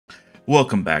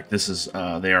Welcome back. This is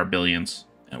They Are Billions,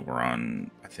 and we're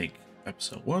on, I think,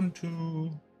 episode 1,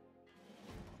 2,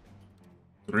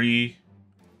 3,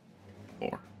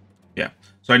 4. Yeah.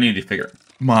 So I need to figure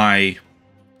my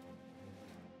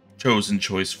chosen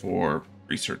choice for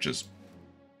researches.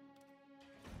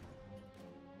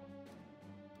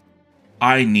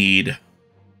 I need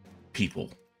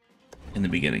people in the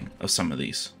beginning of some of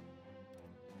these.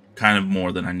 Kind of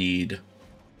more than I need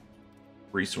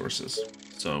resources.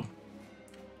 So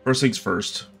first things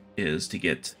first is to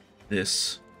get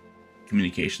this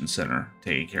communication center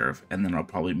taken care of, and then I'll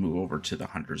probably move over to the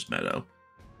Hunter's Meadow,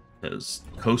 because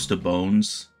Coast of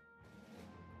Bones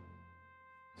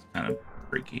is kind of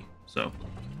freaky. So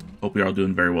hope you're all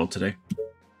doing very well today.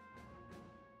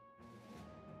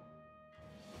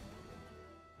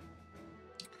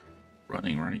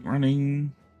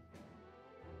 Running.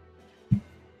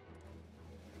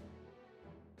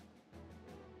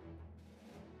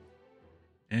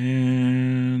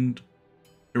 And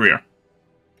here we are.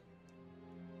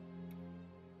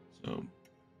 So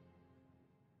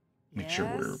make sure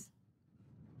we're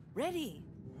ready.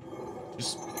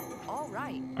 Just all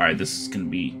right. All right, this is gonna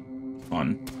be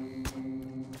fun.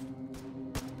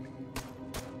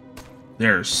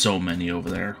 There are so many over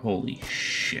there. Holy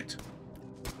shit.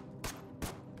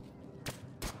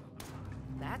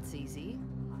 That's easy.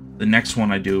 The next one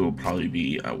I do will probably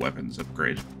be a weapons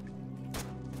upgrade.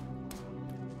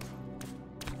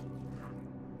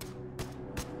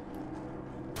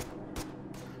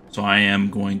 So I am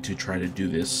going to try to do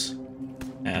this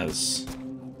as...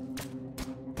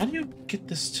 How do you get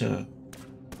this to...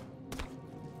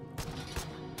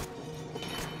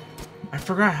 I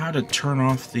forgot how to turn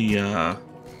off the,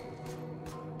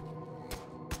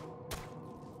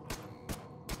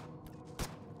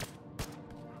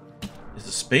 Is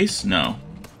it space? No.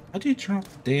 How do you turn off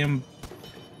the damn...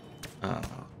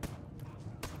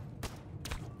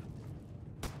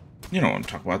 You know what I'm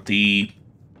talking about. The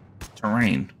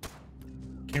terrain.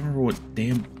 Can't remember what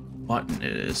damn button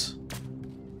it is.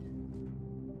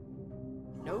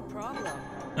 No problem.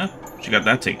 Huh, she got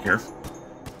that taken care of.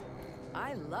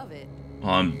 I love it.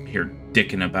 While I'm here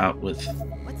dicking about with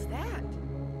What's that?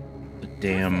 the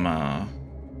damn,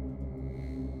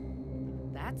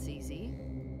 That's easy.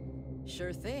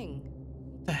 Sure thing.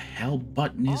 What the hell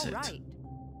button is it? All right.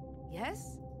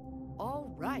 Yes?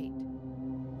 All right.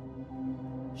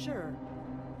 Sure.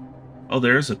 Oh,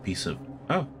 there is a piece of...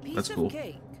 Oh, that's Piece cool. of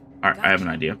cake. Alright, I have an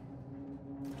idea.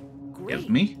 Great. Give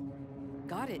me.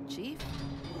 Got it, Chief.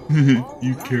 You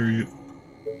right. carry it.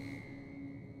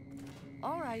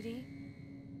 Alrighty.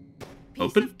 Piece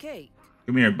Open? of cake.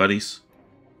 Come here, buddies.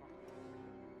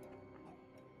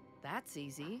 That's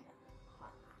easy.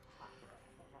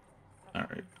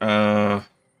 Alright, let's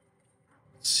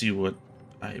see what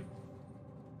I...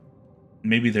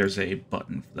 Maybe there's a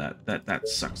button for that. That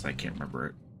sucks. I can't remember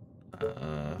it.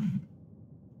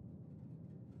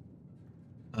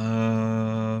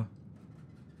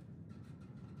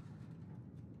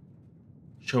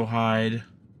 Show hide.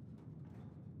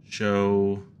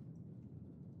 Show...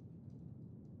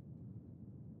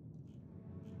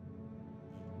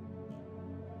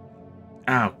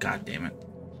 Oh, god damn it.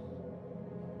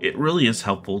 It really is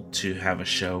helpful to have a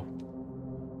show.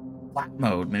 Flat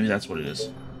mode, maybe that's what it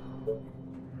is.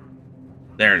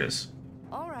 There it is.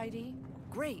 Alrighty.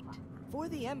 Great. For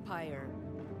the Empire.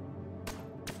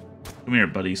 Come here,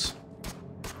 buddies.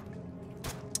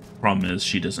 Problem is,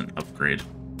 she doesn't upgrade.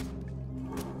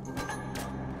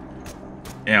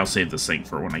 Yeah, I'll save this thing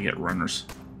for when I get runners.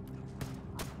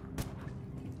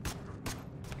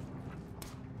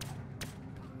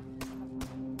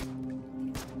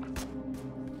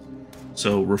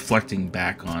 So, reflecting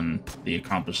back on the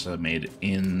accomplishments I've made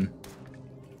in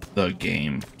the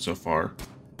game so far,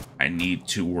 I need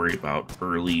to worry about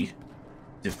early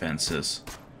defenses.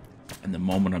 And the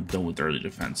moment I'm done with early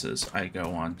defenses, I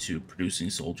go on to producing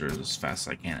soldiers as fast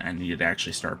as I can. I need to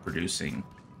actually start producing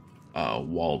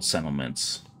walled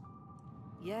settlements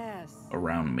Yes.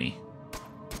 around me.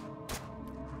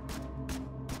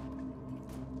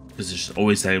 Because there's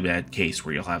always that bad case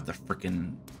where you'll have the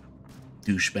frickin'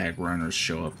 douchebag runners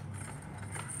show up.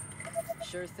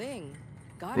 Sure thing.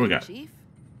 Got What do we it, got? Chief.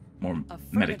 More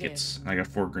Affirmative. medikits. I got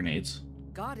 4 grenades.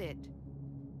 Got it.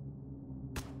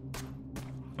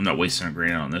 I'm not wasting a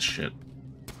grenade on this shit.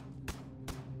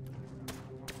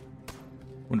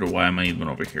 Wonder why am I even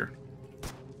over here?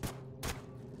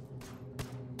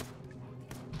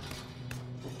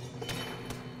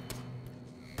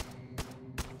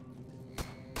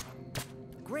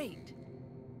 Great.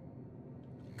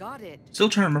 Got it. Still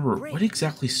trying to remember Great. what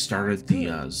exactly started the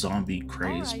Good. zombie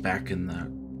craze Alright. back in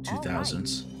the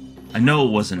 2000s. I know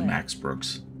it wasn't Max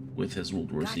Brooks with his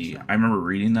World War Z. Gotcha. I remember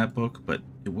reading that book, but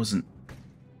it wasn't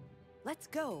Let's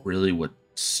go. really what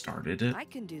started it. I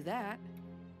can do that.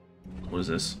 What is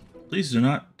this? Please do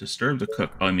not disturb the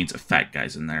cook. Oh, it means a fat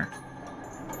guy's in there.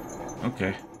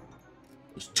 Okay.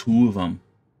 There's 2 of them.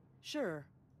 Sure.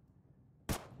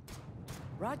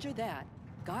 Roger that.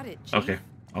 Got it, Chief. Okay.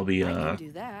 I'll be, I can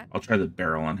do that. I'll try the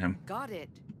barrel on him. Got it.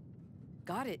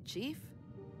 Got it, Chief.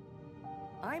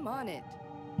 I'm on it.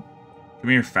 Come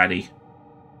here, fatty.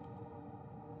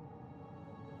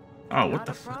 Oh, what Not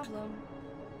the a fuck? problem.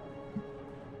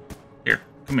 Here,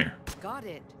 come here. Got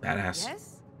it. Badass.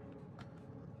 Yes?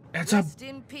 It's a Rest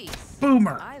in peace.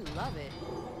 boomer. I love it.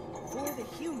 For the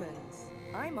humans,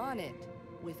 I'm on it.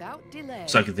 Without delay.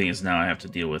 Second thing is now I have to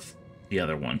deal with the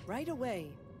other one. Right away.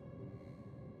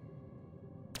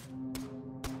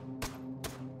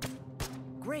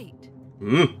 Great.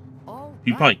 Ooh. All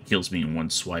He right. probably kills me in one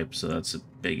swipe, so that's a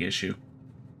big issue.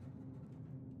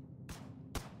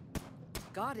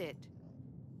 Got it.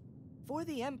 For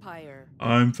the Empire.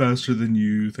 I'm faster than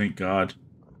you, thank God.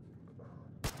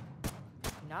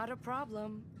 Not a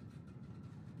problem.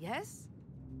 Yes?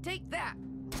 Take that.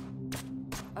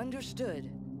 Understood.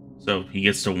 So he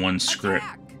gets to one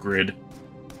Attack! grid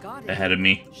Got it. ahead of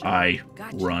me. Sure. I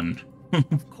Gotcha. run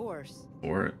Of course.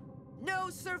 for it. No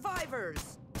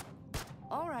survivors.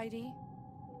 Alrighty.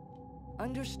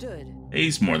 Understood.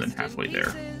 He's more than Rest in halfway there.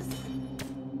 pieces.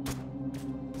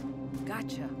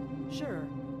 Gotcha. Sure.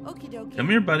 Okie dokie. Come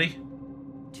here, buddy.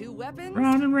 2 weapons.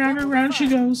 Round and round and double round she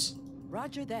fun. goes.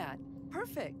 Roger that.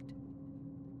 Perfect.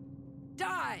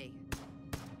 Die.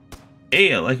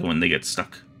 Hey, I like it when they get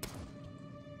stuck.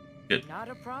 Good. Not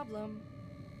a problem.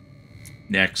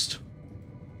 Next.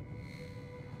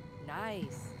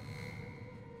 Nice.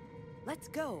 Let's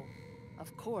go.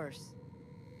 Of course.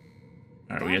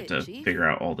 Alright, we have Got to it, Chief. figure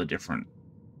out all the different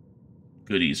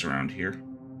goodies around here.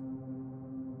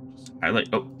 Just highlight.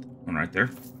 Oh, one right there.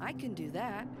 I can do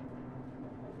that.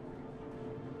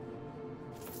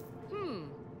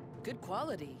 Good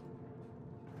quality.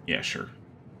 Yeah, sure.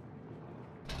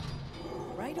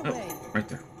 Right Oh, away. right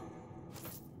there.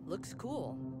 Looks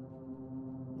cool.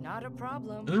 Not a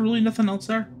problem. Is there really nothing else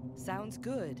there? Sounds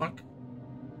good. Fuck.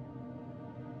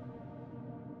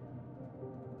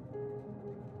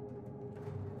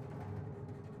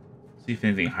 See if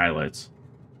anything highlights.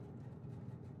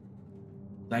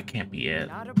 That can't be it.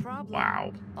 Not a problem.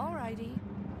 Wow. Alrighty.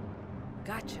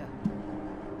 Gotcha.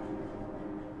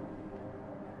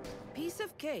 Piece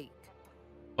of cake.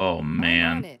 Oh I'm on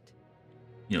man. it.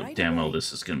 You know Right damn well away.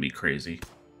 this is gonna be crazy.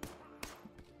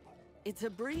 It's a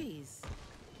breeze.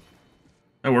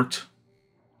 That worked.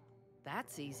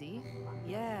 That's easy.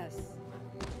 Yes.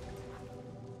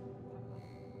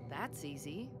 That's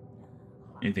easy.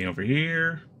 Anything over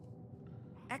here?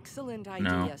 Excellent idea,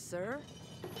 No. sir.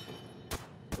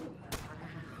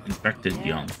 Infected Yes.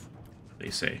 young, they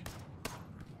say.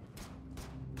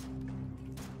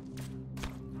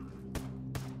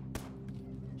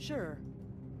 Sure.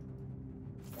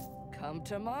 Come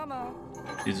to mama.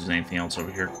 See if there's anything else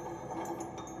over here.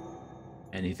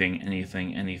 Anything,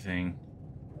 anything, anything.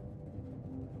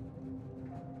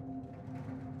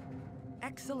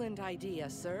 Excellent idea,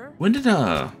 sir. When did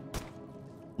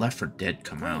Left 4 Dead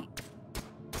come out?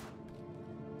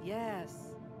 Yes.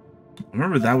 I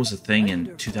remember that was a thing in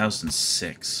Wonderful.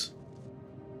 2006.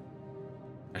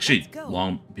 Actually, Let's go.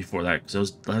 long before that,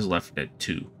 because that was Left 4 Dead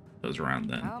 2. That was around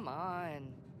then. Come on.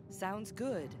 Sounds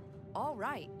good. All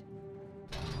right.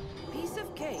 Piece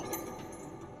of cake.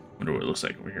 Wonder what it looks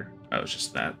like over here. Oh, it's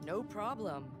just that. No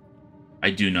problem.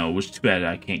 I do know, which is too bad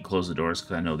I can't close the doors,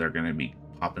 because I know they're going to be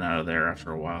popping out of there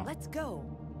after a while. Let's go.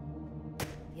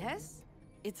 Yes?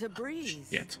 It's a breeze.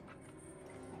 Shit.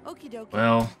 Okie dokie.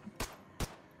 Well,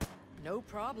 No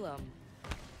problem.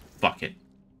 fuck it.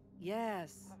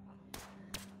 Yes.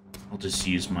 I'll just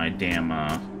use my damn,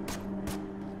 I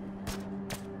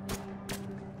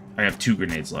have 2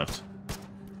 grenades left.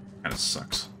 Kinda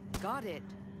sucks. Got it.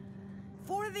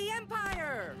 For the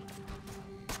Empire!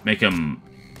 Make him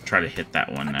try to hit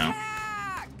that one now.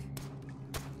 Attack!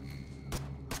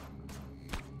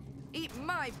 Eat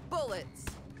my bullets!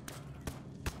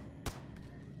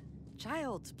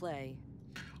 Child's play.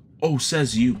 Oh,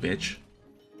 says you, bitch.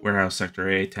 Warehouse Sector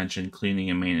A, attention, cleaning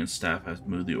and maintenance staff have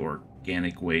moved the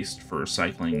organic waste for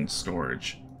recycling and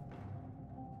storage.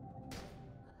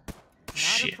 Not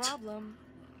Shit. a problem.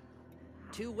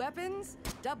 2 weapons,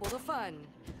 double the fun.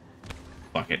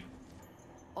 Fuck it.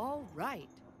 All right.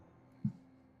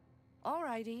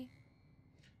 Alrighty.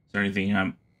 Is there anything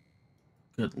I'm...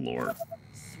 Good lord.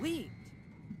 Sweet.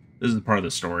 This is the part of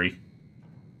the story.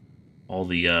 All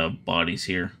the bodies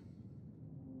here.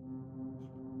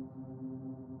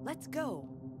 Let's go.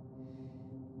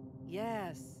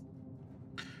 Yes.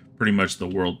 Pretty much the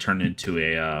world turned into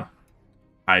a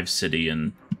Hive City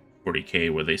in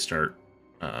 40K where they start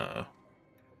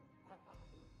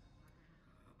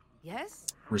Yes?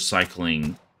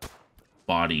 recycling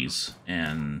bodies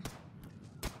and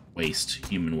waste,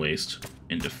 human waste,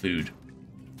 into food.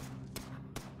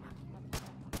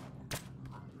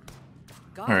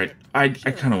 Got Alright, it. I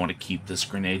Sure. kind of want to keep this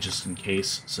grenade just in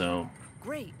case, so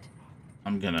Great.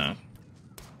 I'm gonna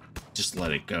just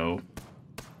let it go.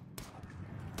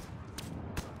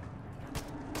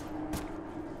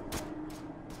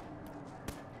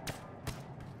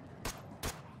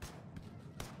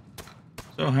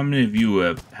 So how many of you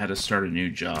have had to start a new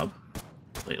job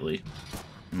lately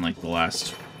in like the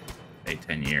last, say,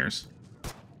 10 years?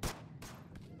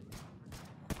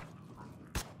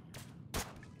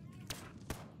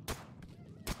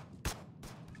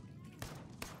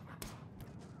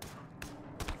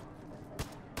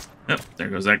 Yep, there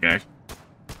goes that guy.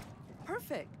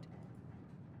 Perfect.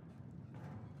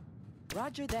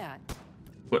 Roger that.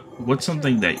 What's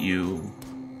something that you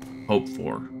hope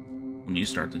for when you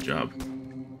start the job?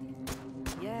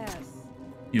 Yes.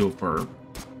 You hope for,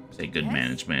 say, good Yes.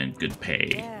 management, good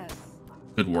pay, Yes.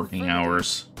 good working Affirmative.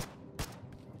 hours.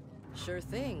 Sure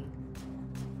thing.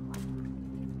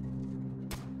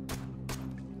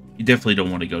 You definitely don't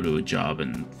want to go to a job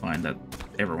and find that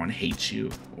everyone hates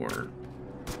you, or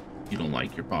you don't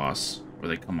like your boss, or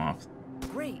they come off.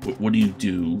 Great. What do you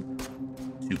do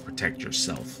to protect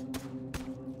yourself?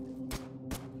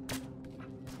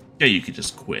 Yeah, you could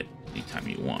just quit anytime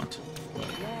you want, but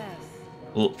Yes.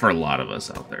 well, for a lot of us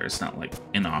out there, it's not like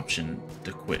an option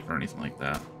to quit or anything like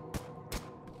that.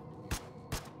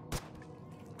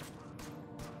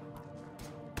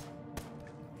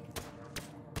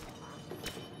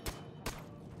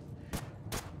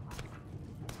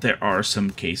 There are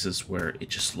some cases where it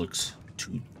just looks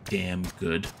too damn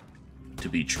good to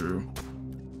be true.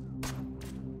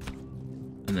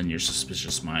 And then your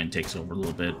suspicious mind takes over a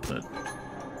little bit, but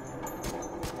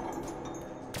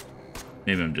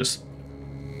maybe I'm just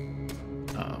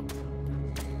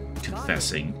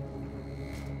confessing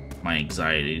my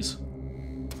anxieties.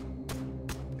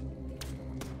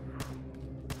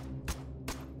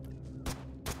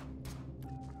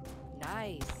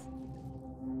 Nice.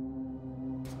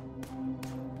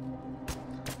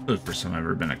 But for some, I've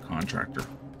ever been a contractor.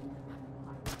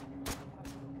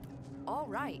 All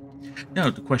right. Now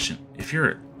the question: if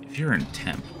you're in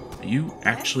temp, are you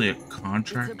actually a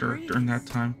contractor during that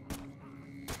time?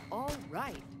 All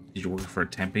right. Did you work for a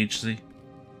temp agency?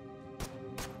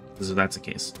 Because if that's the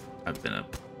case, I've been a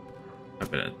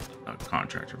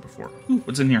contractor before. Ooh,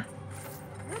 what's in here?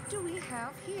 What do we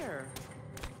have here?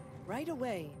 Right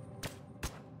away.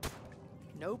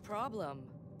 No problem.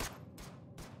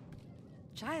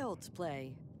 Child's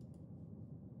play.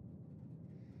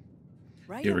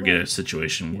 Right You ever away. get a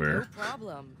situation No where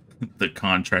problem. the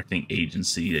contracting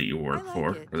agency that you work like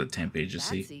for, it. or the temp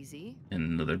agency, That's easy.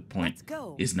 and another point, Let's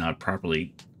go. is not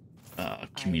properly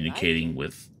communicating it.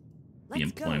 with the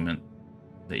Let's go. employment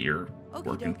that you're Okie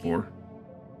working dokie. for?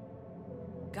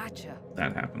 Gotcha.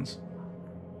 That happens.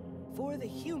 For the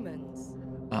humans.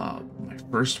 My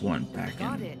first one back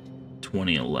Got in it.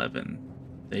 2011,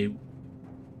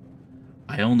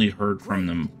 I only heard from Great.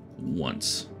 them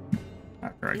once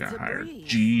after I It's got a hired. breeze.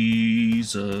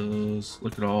 Jesus,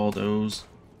 look at all those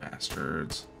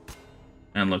bastards.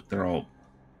 And look, they're all...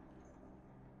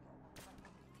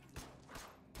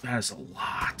 That is a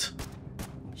lot.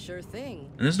 Sure thing.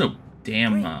 And there's no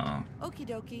damn Great. Okie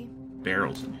dokie.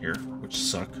 barrels in here, which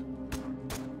suck.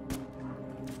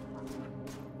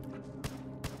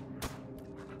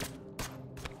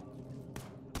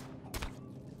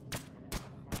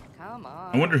 Come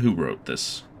on. I wonder who wrote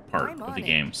this part I'm of on the it.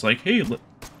 game. It's like, hey, look,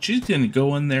 she's gonna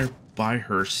go in there by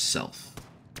herself.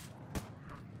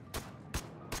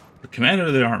 The commander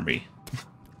of the army.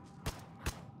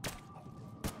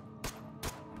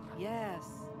 Yes.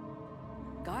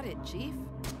 Got it, Chief.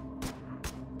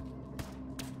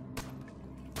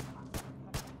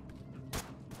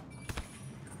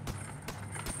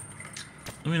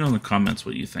 Let me know in the comments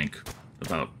what you think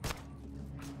about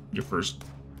your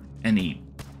any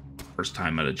first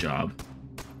time at a job.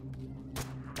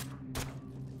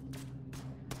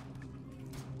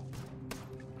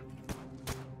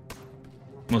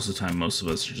 Most of the time, most of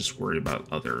us are just worried about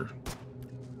other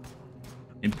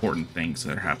important things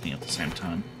that are happening at the same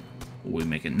time. Will we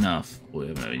make enough? Will we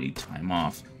have any time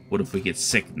off? What if we get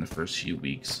sick in the first few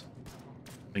weeks?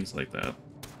 Things like that.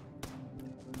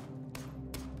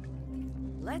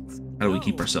 Let's How do we go.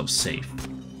 keep ourselves safe?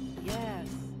 Yes.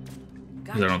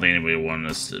 Because I don't think anybody wanted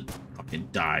us to fucking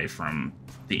die from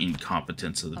the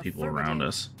incompetence of the people around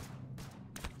us.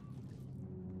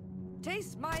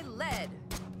 Taste my lead.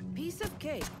 Piece of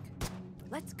cake.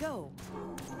 Let's go.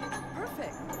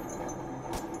 Perfect.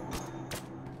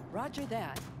 Roger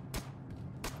that.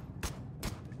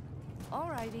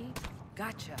 Alrighty.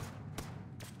 Gotcha.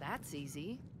 That's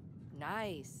easy.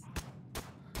 Nice.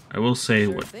 I will say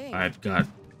Sure what thing. I've got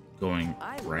going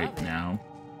I right love it. now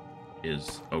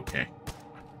is okay.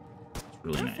 It's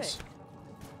really nice. Perfect.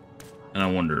 And I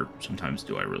wonder sometimes,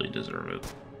 do I really deserve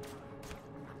it?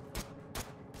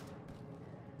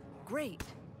 Great.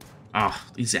 Ah,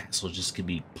 these assholes just could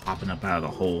be popping up out of the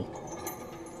hole.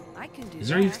 I can do Is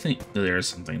there that. anything? There is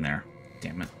something there.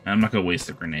 Damn it. I'm not gonna waste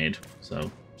the grenade,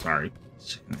 so sorry.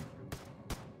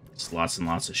 Just lots and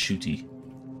lots of shooty.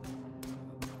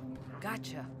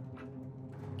 Gotcha.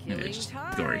 Yeah, Killing just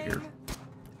time. go right here.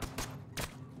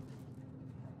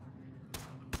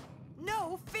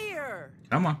 No fear.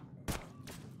 Come on.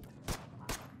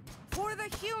 For the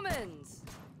humans.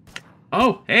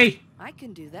 Oh, hey! I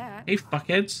can do that. Hey,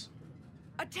 fuckheads.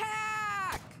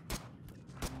 Attack!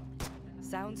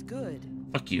 Sounds good.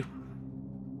 Fuck you.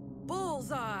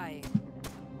 Bullseye.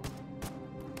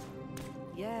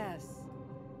 Yes.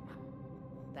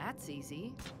 That's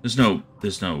easy. There's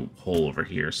no hole over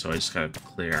here, so I just gotta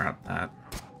clear out that.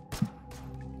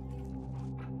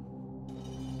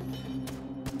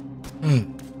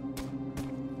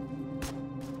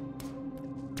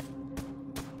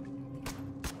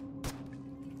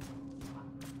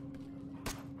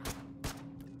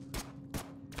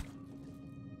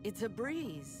 It's a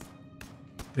breeze.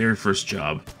 Very first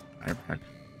job I ever had.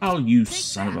 Oh, you Take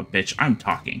son of that. a bitch. I'm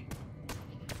talking.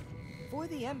 For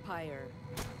the Empire.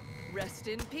 Rest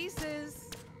in pieces.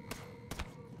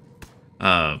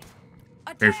 Very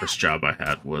Attack! first job I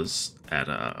had was at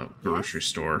a grocery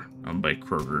store owned by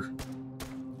Kroger.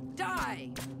 Die!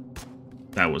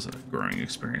 That was a growing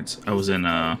experience. I was in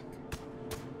high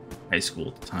school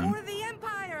at the time, For the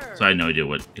Empire! so I had no idea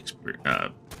what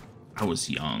I was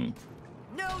young.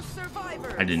 No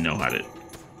survivors! I didn't know how to.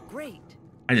 Great.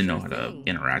 I didn't know Sure how to thing.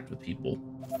 interact with people.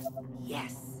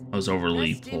 Yes. I was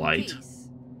overly Rest in polite peace.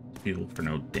 to people for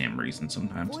no damn reason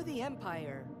sometimes. For the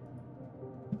Empire.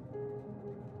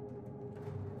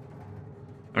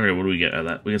 Okay, what do we get out of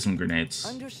that? We got some grenades.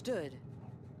 Understood.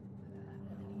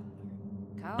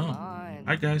 Come Oh. on.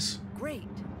 Hi guys. Great.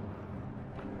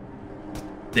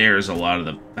 There's a lot of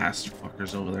the bastard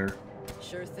fuckers over there.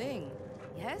 Sure thing.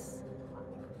 Yes?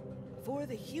 For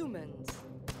the humans.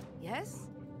 Yes?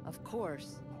 Of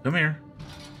course. Come here.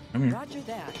 Come here. Roger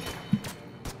that.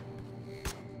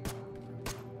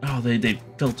 Oh, they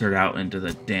filtered out into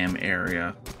the damn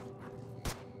area.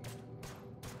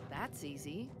 That's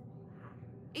easy.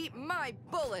 Eat my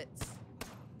bullets.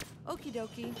 Okie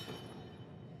dokie.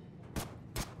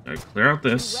 Gotta clear out Two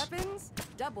this. weapons,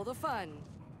 double the fun.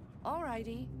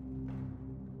 Alrighty.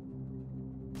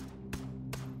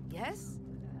 Yes?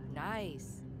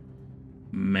 Nice.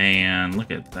 Man,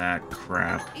 look at that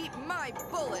crap. Eat my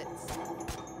bullets.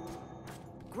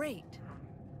 Great.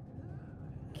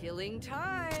 Killing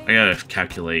time. I gotta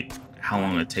calculate how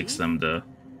long it takes them to...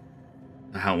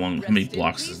 how many Rest in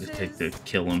blocks does it take to pieces.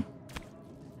 kill them?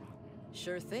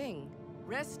 Sure thing.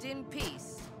 Rest in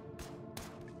peace.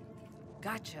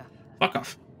 Gotcha. Fuck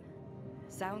off.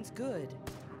 Sounds good.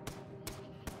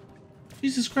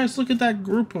 Jesus Christ, look at that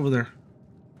group over there.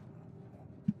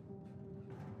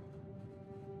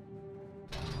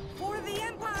 For the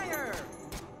Empire!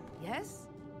 Yes?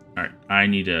 Alright, I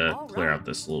need to All clear right. out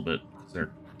this a little bit, because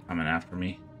they're coming after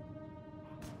me.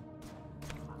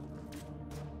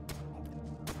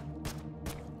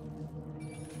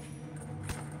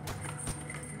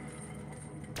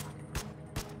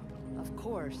 Of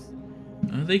course.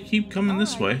 They keep coming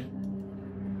this way.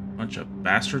 Alright. Bunch of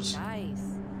bastards. Nice.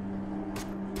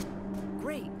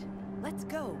 Great. Let's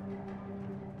go.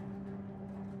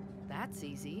 That's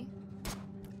easy.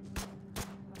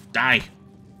 Die!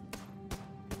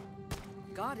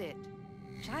 Got it.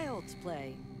 Child's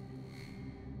play.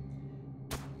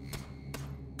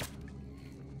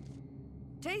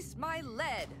 Taste my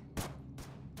lead.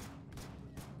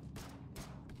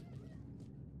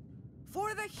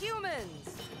 For the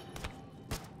humans.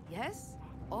 Yes?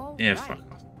 All Yeah, right. fuck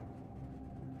off.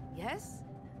 Yes?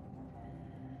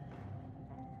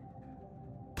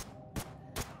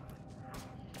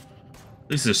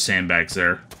 At least there's sandbags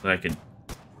there that I could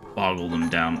bog them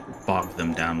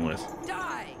down with.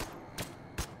 Die!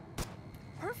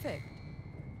 Perfect.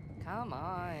 Come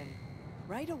on.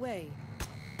 Right away.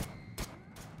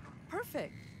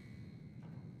 Perfect.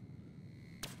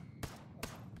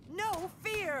 No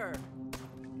fear!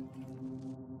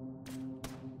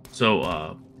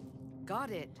 So,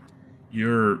 Got it.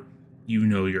 you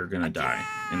know you're gonna die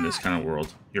in this kind of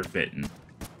world. You're bitten.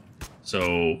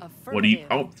 So, what do you...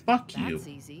 Oh, fuck you. That's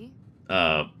easy.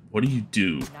 What do you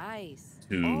do Nice.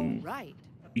 to All right.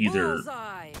 either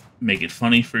Bullseye. make it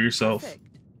funny for yourself,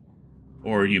 Perfect.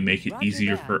 or you make it Roger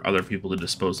easier that. for other people to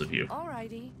dispose of you?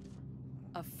 Alrighty.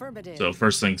 Affirmative. So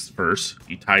first things first,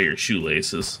 you tie your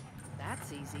shoelaces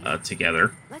That's easy.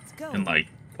 together Let's go. in like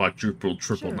quadruple,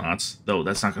 triple Sure. knots. Though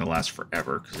that's not going to last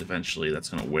forever because eventually that's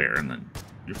going to wear and then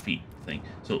your feet thing.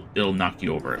 So it'll knock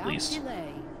you over at Without least.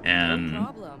 delay. And No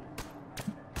problem.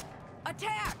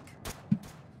 Attack!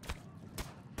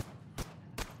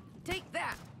 Take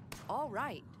that. All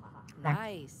right.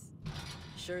 Nice.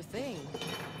 Sure thing.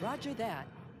 Roger that.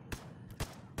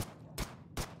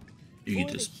 you For can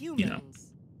the just, humans.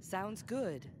 Sounds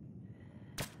good.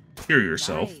 cure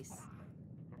yourself. Nice.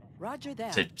 Roger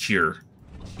that. Said cure,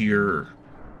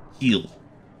 heal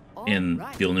All in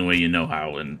right. the only way you know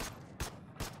how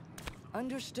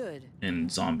Understood. in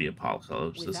zombie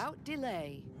apocalypses. Without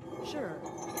delay. Sure.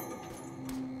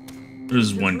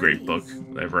 There's one great book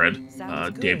I've read,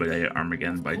 Sounds Day by good. Day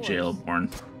Armageddon by Of J.L. course. Bourne.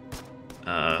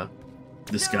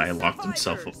 This No guy locked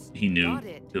himself. survivors. He knew Got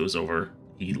it. it was over.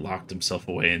 He locked himself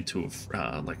away into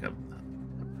like a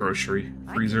grocery I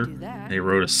can freezer. do that. And he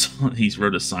wrote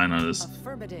a sign on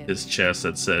Affirmative. his chest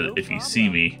that said, No "If you see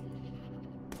problem. me,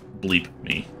 bleep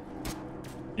me."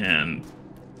 And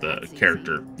the That's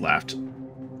character laughed,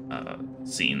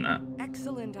 seeing that.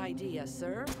 Excellent idea,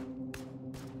 sir.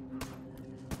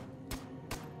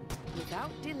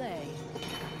 Without delay.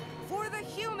 For the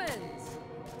humans!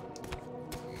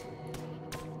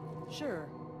 Sure.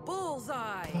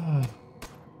 Bullseye!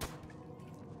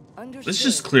 Understood. Let's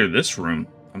just clear this room.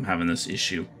 I'm having this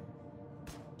issue.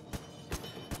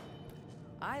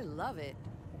 I love it.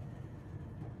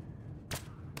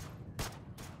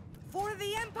 For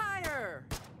the Empire!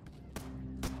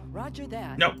 Roger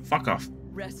that. No, fuck off.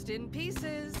 Rest in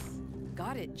pieces.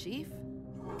 Got it, Chief.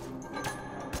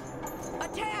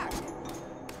 Attack!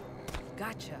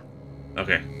 Gotcha.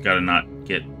 Okay, gotta not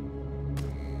get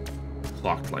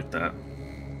clocked like that.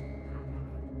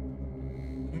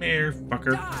 Come here,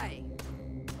 fucker. Die!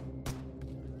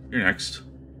 You're next.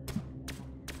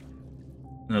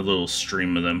 And a little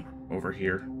stream of them over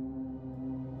here.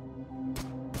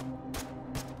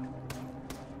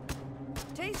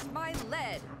 Taste my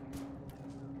lead.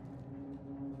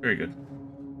 Very good.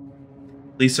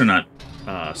 At least they're not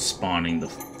spawning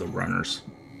the runners.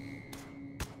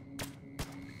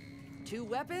 2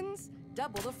 weapons,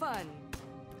 double the fun.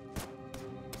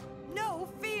 No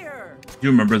fear! Do you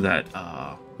remember that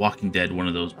Walking Dead, one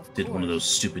of those did one of course. those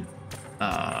stupid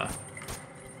I'm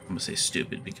gonna say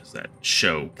stupid because that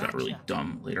show got really Gotcha.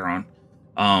 dumb later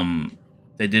on.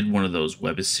 They did one of those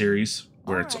web series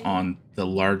where it's Alrighty. on the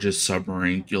largest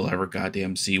submarine you'll ever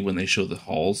goddamn see when they show the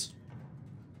hulls.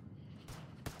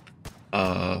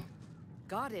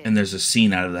 Got it. And there's a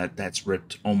scene out of that that's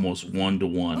ripped almost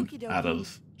one-to-one Okie dokie. out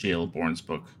of J.L. Bourne's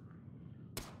book.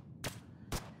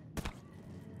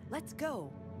 Let's go.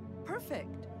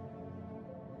 Perfect.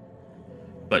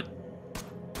 But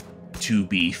to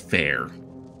be fair,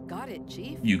 Got it,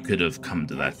 Chief. you could have come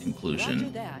to that Roger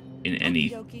conclusion that. in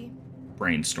any Okie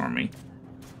brainstorming.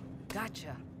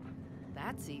 Gotcha.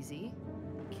 That's easy.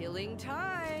 Killing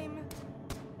time.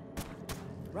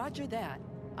 Roger that.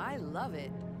 I love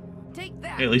it. Take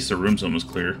that. Hey, at least the room's almost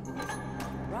clear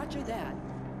Roger that.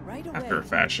 Right away. after a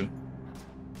fashion.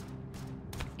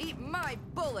 Eat my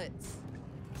bullets.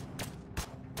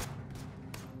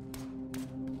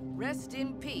 Rest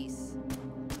in peace.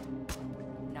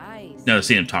 Nice. Now, the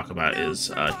scene I'm talking about No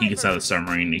is he gets out of the survivors.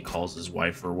 submarine and he calls his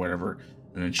wife or whatever,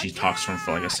 and then she talks to him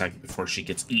for like a second before she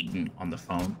gets eaten on the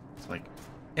phone. It's like,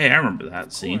 hey, I remember that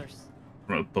Of scene course.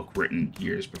 from a book written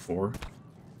years before.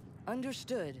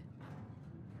 Understood.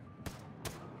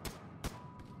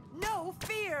 No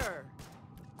fear.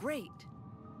 Great.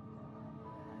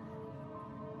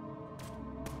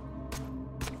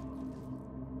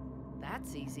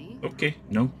 That's easy. Okay,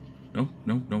 no. No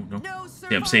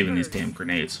Yeah, I'm saving these survivors. damn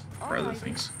grenades for other Alright.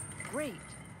 things. Great.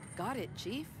 Got it,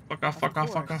 Chief. Fuck off, Of fuck off,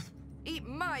 fuck course. off. Eat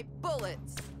my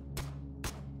bullets.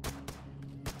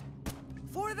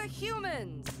 For the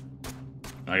humans.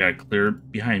 I gotta clear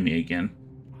behind me again.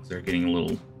 They're getting a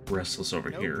little restless over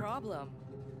No here. problem.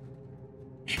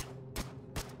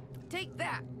 Take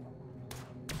that.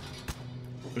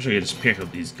 Wish I could just pick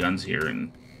up these guns here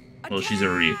and... Well, she's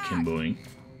already Attack! akimboing.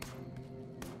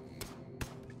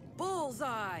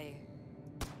 Bullseye.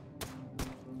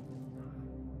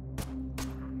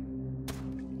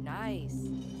 Nice.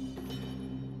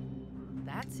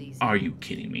 That's easy. Are you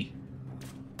kidding me?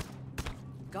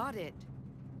 Got it.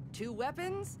 2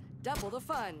 weapons, double the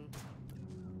fun.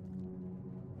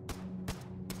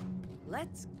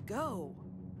 Let's go.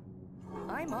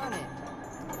 I'm on it.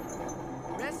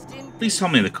 Rest in Please peace. tell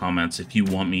me in the comments if you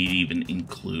want me to even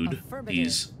include Affirmative.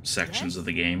 these sections Yes. of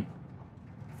the game.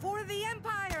 For the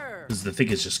Empire! Because I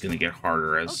think it's just going to get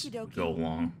harder as Okie we dokie. go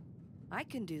along. I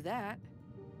can do that.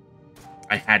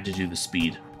 I had to do the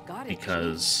speed Got it.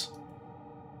 because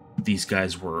these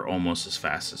guys were almost as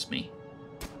fast as me.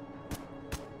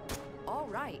 All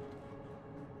right.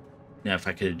 Now, if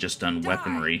I could have just done Die.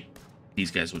 weaponry,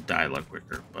 these guys would die a lot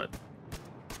quicker, but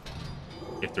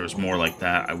if there was more like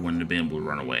that, I wouldn't have been able to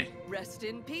run away. Rest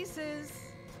in pieces.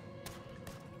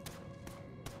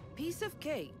 Piece of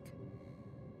cake.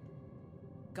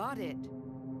 Got it.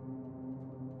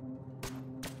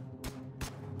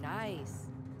 Nice.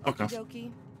 Fuck off.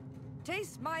 Okie-dokie.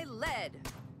 Taste my lead.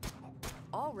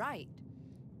 All right.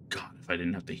 God, if I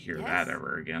didn't have to hear Yes. that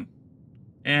ever again.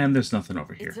 And there's nothing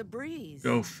over here. It's a breeze.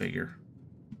 Go figure.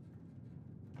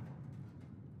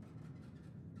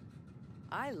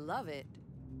 I love it.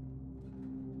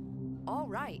 All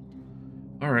right.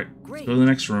 Alright, let's Great. go to the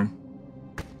next room.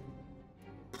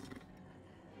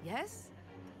 Yes?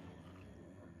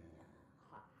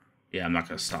 Yeah, I'm not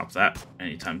going to stop that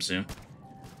anytime soon.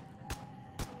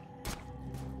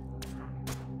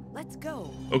 Let's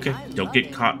go. Okay, I don't love get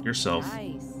it. caught yourself,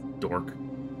 Nice. dork.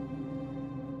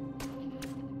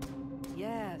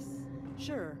 Yes.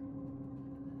 Sure.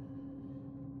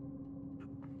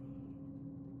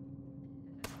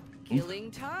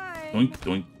 Killing time. Doink,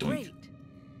 doink, doink. Great.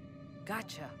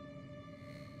 Gotcha.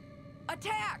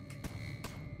 Attack.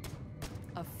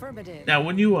 Affirmative. Now,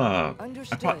 when you,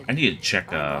 Understood. I need to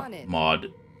check, I'm on it.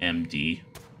 mod MD,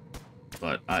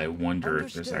 but I wonder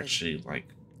if there's Understood. actually, like,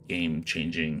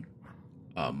 game-changing,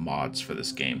 mods for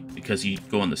this game. Because you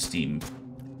go on the Steam,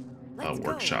 Let's go.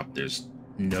 workshop, there's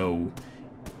no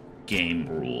game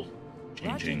rule Roger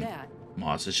changing that.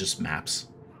 mods. It's just maps.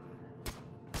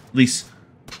 At least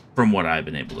from what I've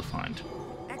been able to find.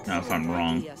 Now, if I'm Excellent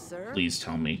wrong, idea, sir. please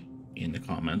tell me in the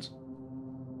comments.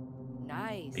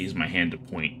 Nice. I use my hand to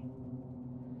point.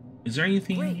 Is there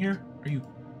anything in Great. here? Are you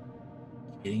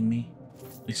kidding me? At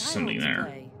least there's something Child's there.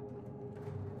 play.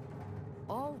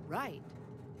 All right.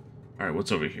 Alright,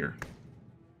 what's over here?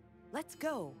 Let's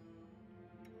go.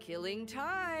 Killing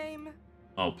time.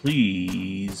 Oh,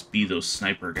 please be those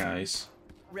sniper guys.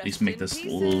 At least Rest make in this a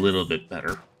pieces. little bit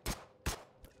better.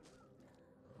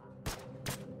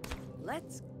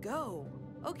 Let's go.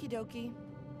 Okie dokie.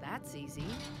 That's easy.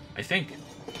 I think.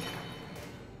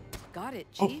 Got it,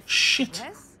 Oh, Chief. shit!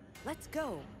 Yes? Let's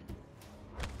go.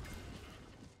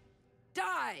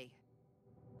 Die!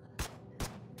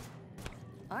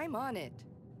 I'm on it.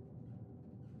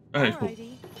 Alright, cool.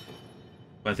 Alrighty.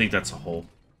 I think that's a hole.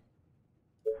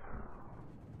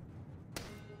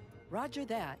 Roger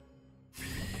that.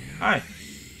 Hi.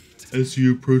 As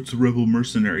you approach the rebel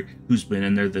mercenary, who's been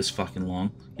in there this fucking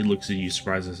long, he looks at you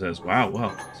surprised and says, "Wow,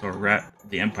 well, so a rat,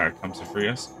 the Empire comes to free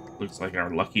us. Looks like our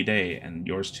lucky day, and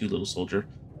yours too, little soldier.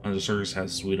 Under the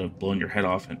circumstances, we'd have blown your head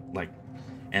off,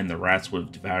 and the rats would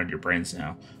have devoured your brains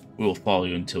now. We will follow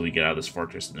you until we get out of this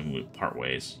fortress, and then we'll part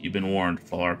ways. You've been warned.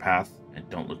 Follow our path, and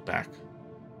don't look back.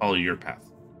 Follow your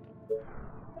path."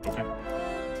 Okay.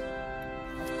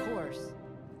 Of course.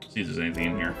 See if there's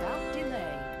anything in here. Without delay.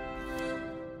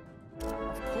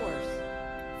 Of course.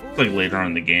 It's like later on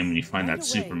in the game when you find Right that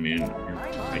super away. mutant. I'm You're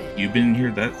on like, it. you've been in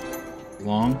here that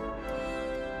long?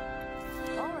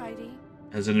 Alrighty.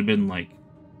 Hasn't it been like,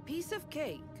 Piece of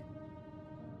cake.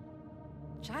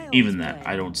 Child's even that,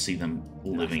 play. I don't see them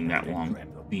living that long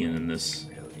being in this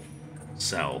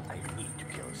cell. I need to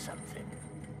kill something.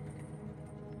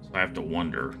 So I have to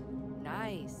wonder.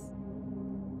 Nice.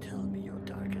 Tell me your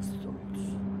darkest thoughts.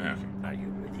 Okay, Are you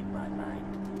reading my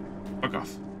mind? fuck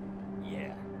off.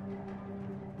 Yeah.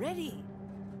 Ready.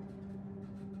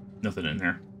 Nothing in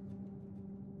there.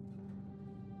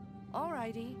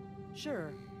 Alrighty.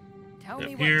 Sure. Tell Up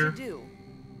me here. what to do.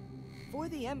 For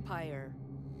the Empire.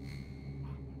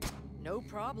 No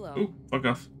problem. Ooh, fuck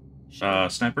off. Sure.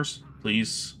 Snipers,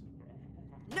 please.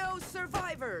 No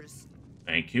survivors.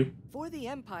 Thank you. For the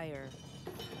Empire.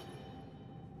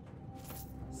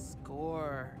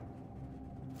 Score.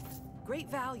 Great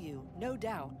value, no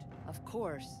doubt. Of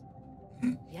course.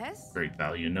 Yes? Great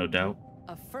value, no doubt.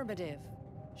 Affirmative.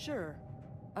 Sure.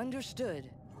 Understood.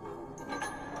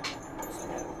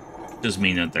 Does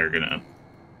mean that they're gonna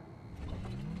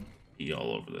be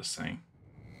all over this thing.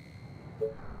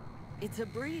 It's a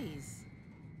breeze.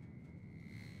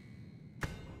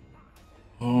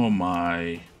 Oh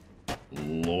my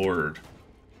lord.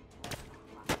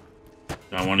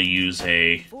 I want to use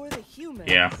a... For the humans.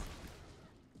 Yeah.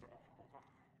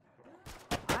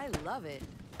 I love it.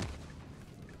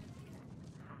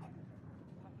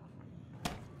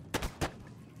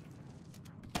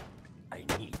 I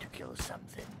need to kill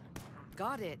something.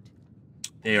 Got it.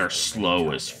 They are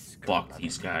slow as fuck,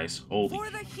 these guys. Holy For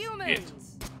the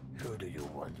humans. Who do you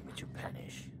want me to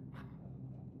punish?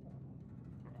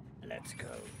 Let's go.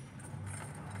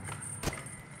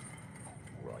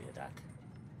 Roger that.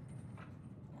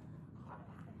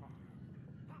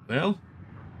 Well,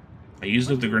 I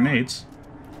used up the grenades.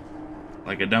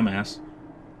 Like a dumbass.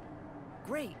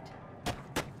 Great.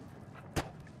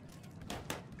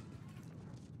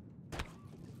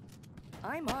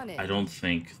 I'm on it. I don't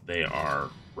think they are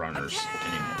runners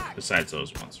anymore. Besides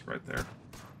those ones right there.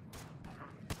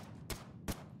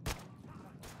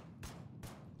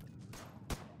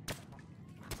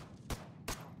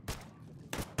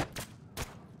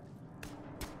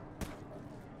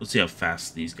 Let's see how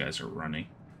fast these guys are running.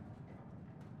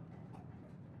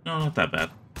 No, not that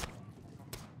bad.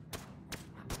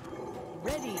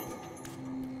 Ready.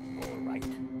 All right.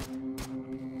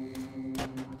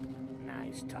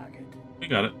 Nice target. We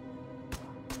got it.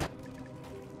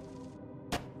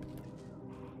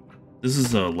 This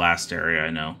is the last area I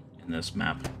know in this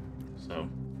map, so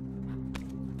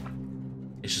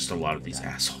it's just a lot of these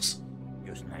assholes.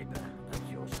 Your sniper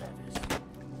at your service.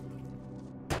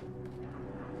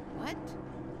 What?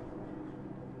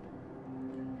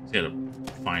 Just gotta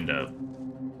find a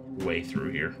way through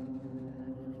here.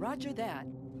 Roger that.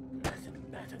 Nothing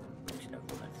better than putting a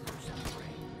bullet through some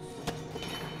brains.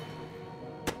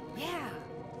 Yeah.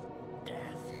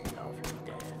 Death, lovely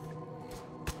death.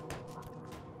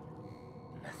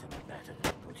 Nothing better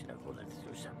than putting a bullet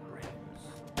through some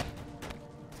brains.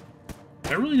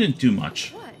 I really didn't do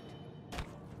much. What?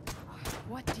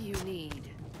 What do you need?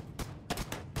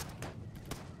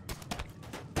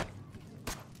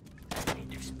 I need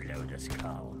to explode a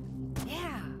skull.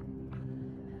 Yeah.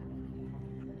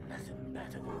 Nothing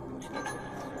better than putting a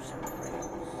bullet through some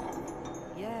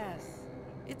brains. Yes.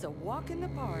 It's a walk in the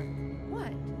park.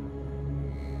 What?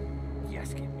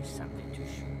 Just give me something to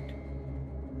shoot.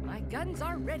 My guns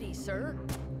are ready, sir.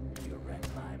 You read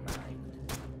my mind.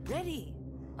 Ready.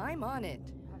 I'm on it.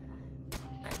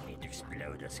 I need to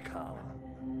explode a skull.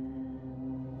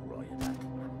 Roger that.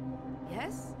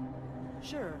 Yes?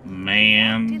 Sure.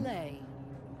 Man. Without delay.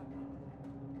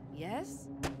 Yes?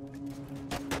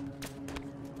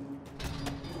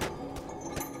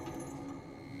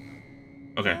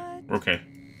 Okay, What? we're okay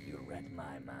You read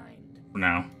my mind. for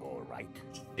now. All right.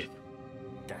 Yeah.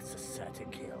 That's a certain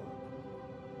kill.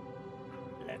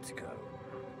 Let's go.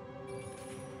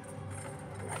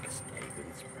 Like a snake with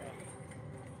its prey.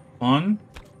 Fun,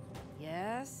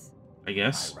 Yes? I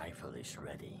guess. My rifle is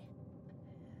ready.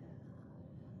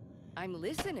 I'm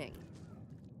listening.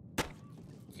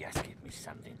 Just give me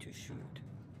something to shoot.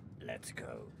 Let's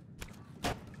go.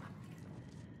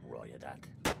 Roger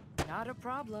that. Not a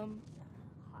problem.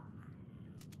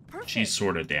 Perfect. She's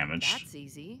sort of damaged. That's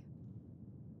easy.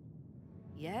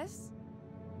 Yes?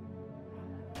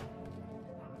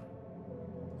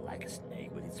 Like a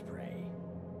snake with its prey.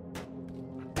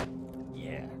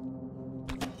 Yeah.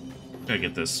 Gotta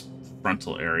get this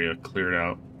frontal area cleared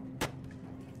out.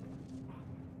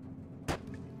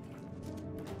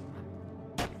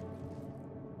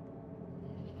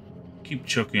 Keep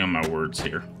choking on my words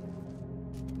here.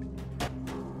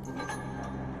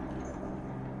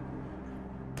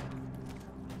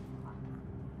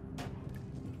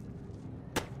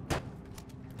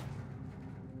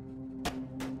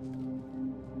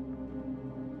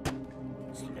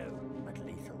 Slow but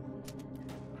lethal.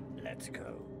 Let's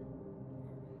go.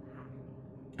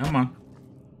 Come on.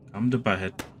 Come to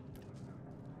Butthead.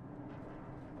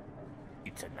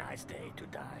 It's a nice day to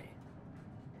die.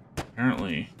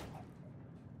 Apparently.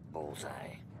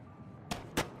 Bullseye.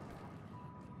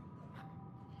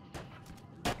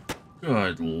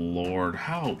 Good lord,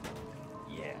 how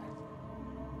Yeah.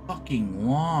 fucking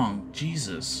long.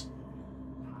 Jesus.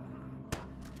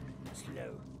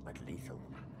 Slow but lethal.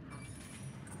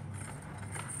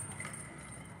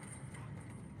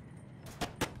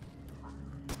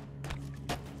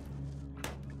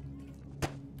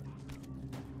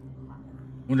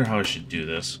 Wonder how I should do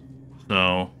this.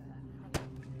 So,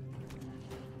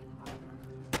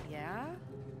 Yeah?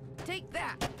 Take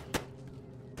that.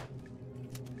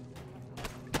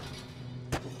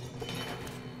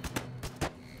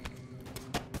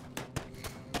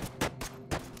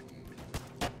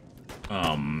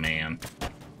 oh man.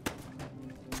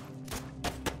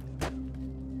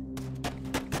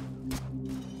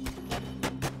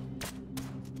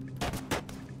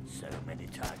 So many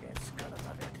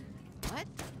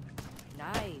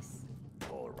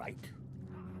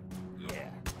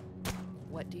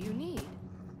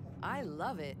I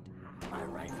love it. My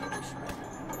rifle is ready.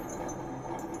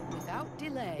 Without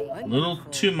delay. A little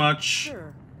Wonderful. too much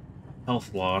Sure.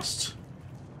 health lost.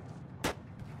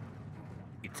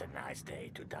 It's a nice day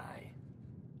to die.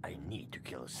 I need to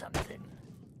kill something.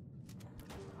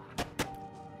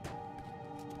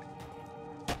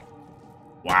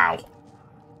 Wow.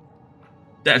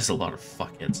 That's a lot of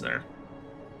fuckheads there.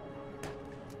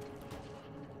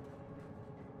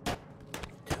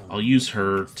 I'll use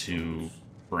her to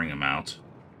bring him out.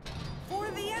 For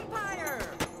the Empire!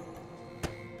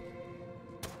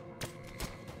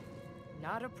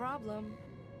 Not a problem.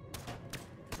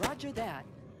 Roger that.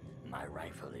 My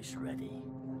rifle is ready.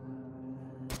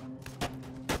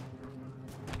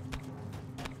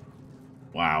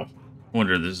 Wow. I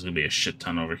wonder if there's gonna be a shit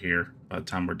ton over here by the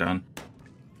time we're done.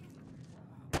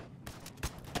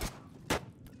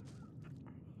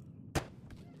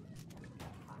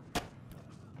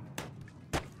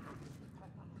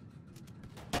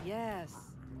 Yes.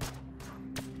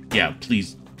 Yeah,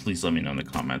 please let me know in the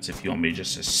comments if you want me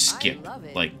just to skip love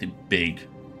it. like the big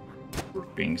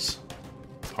groupings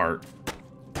part.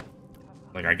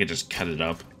 Like I could just cut it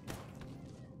up.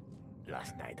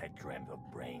 Last night I dreamt of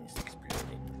brains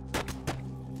exploding.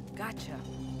 Gotcha.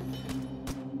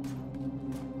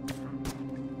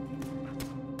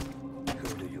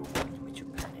 Who do you want me to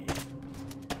punish?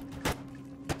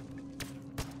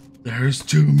 There's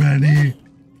too many.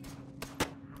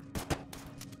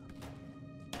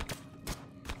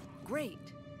 Great.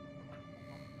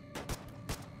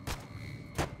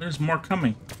 There's more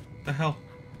coming. What the hell?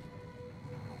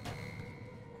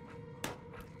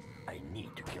 I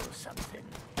need to kill something.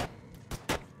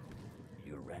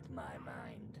 You read my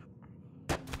mind.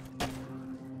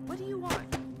 What do you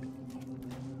want?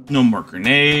 No more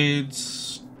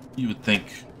grenades. You would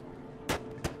think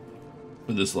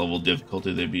for this level of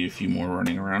difficulty there'd be a few more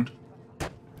running around.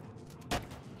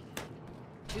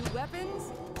 2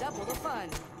 weapons, double the fun.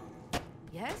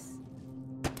 Yes?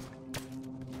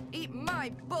 Eat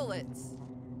my bullets.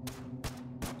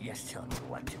 Yes, tell me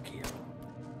what to kill.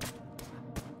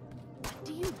 What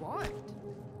do you want?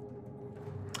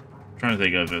 I'm trying to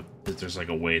think of if there's like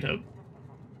a way to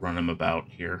run him about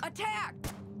here. Attack!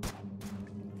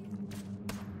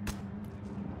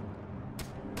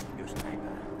 Your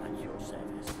sniper at your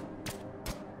service.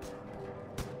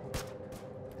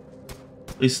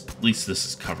 At least this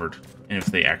is covered. And if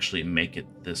they actually make it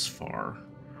this far.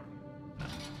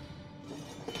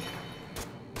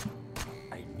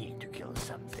 I need to kill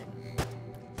something.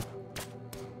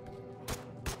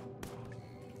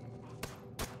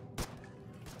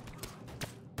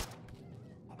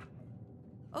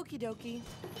 Okie dokie.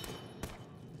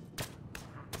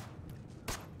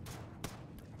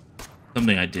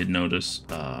 Something I did notice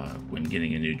when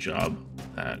getting a new job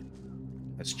that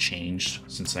has changed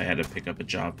since I had to pick up a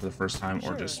job for the first time,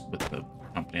 or just with the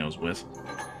company I was with,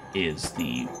 is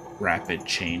the rapid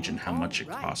change in how much it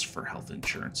costs for health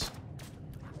insurance.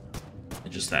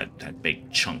 And just that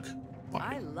big chunk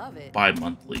I love it.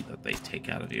 bi-monthly that they take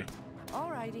out of you.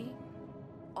 Alrighty.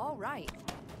 Alright.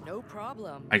 No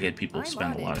problem. I get people I'm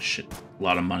spend on a lot it. of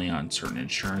lot of money on certain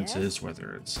insurances,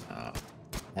 whether it's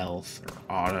health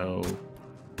or auto.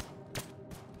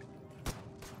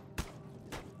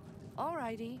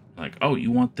 Alrighty. Like, oh,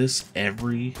 you want this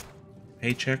every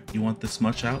paycheck? You want this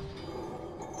much out?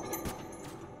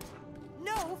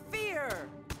 No fear!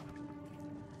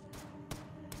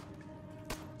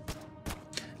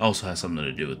 Also has something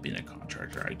to do with being a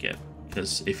contractor, I get.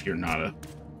 Because if you're not a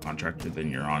contractor, then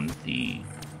you're on the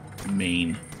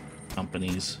main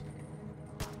company's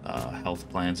health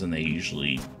plans, and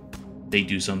they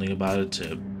do something about it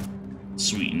to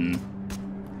sweeten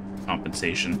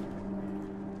compensation.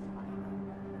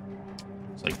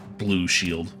 It's like Blue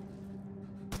Shield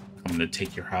coming to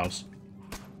take your house.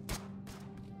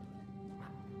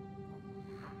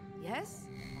 Yes?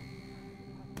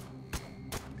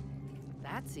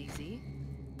 That's easy.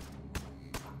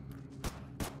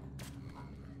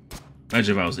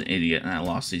 Imagine if I was an idiot and I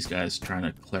lost these guys. Trying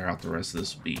to clear out the rest of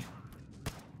this would be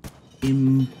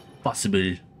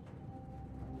impossible.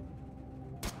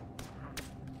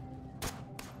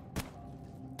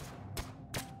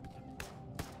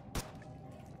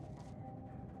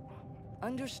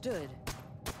 Understood.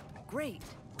 Great.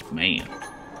 Man.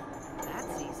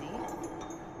 That's easy.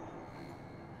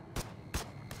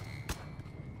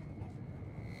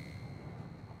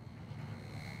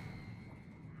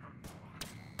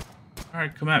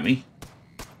 Alright, come at me.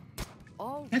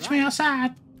 All Catch me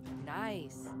outside.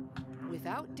 Nice.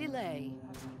 Without delay.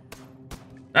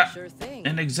 Ah, Sure thing.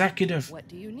 an executive. What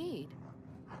do you need?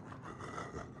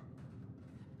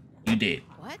 You did.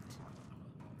 What?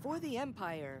 For the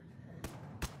Empire.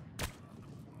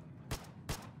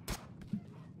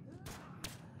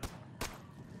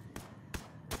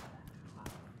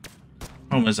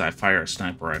 Problem is, I fire a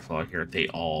sniper rifle out here, they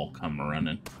all come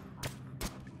running.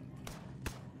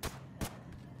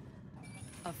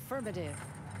 Affirmative.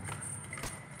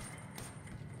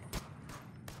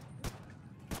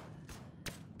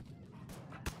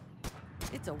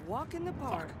 It's a walk in the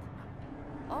park.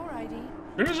 Alrighty.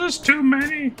 There's just too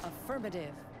many.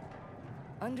 Affirmative.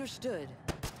 Understood.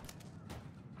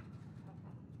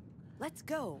 Let's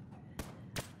go.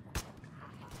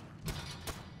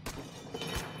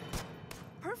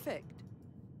 Perfect.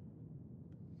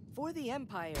 For the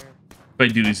Empire. If I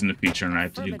do these in the future and I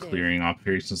have to do Affirmative. clearing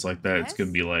operations like that, it's Yes.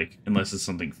 gonna be like, unless it's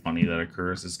something funny that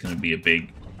occurs, it's gonna be a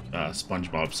big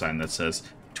SpongeBob sign that says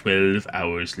 12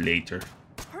 hours later.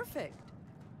 Perfect.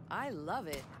 I love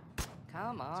it.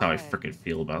 Come on. That's how I freaking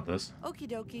feel about this. Okie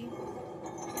dokie.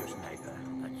 Your sniper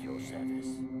at your service.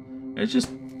 It's just,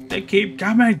 they keep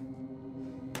coming.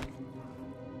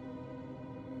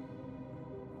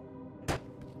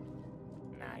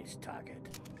 Nice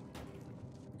target.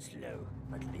 Slow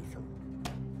but lethal.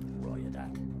 Roger that.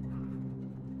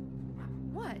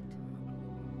 What?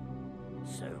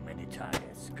 So many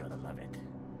targets, gotta love it.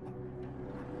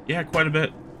 Yeah, quite a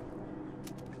bit.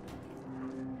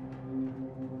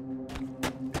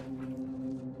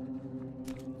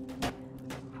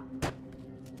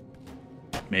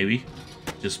 Maybe,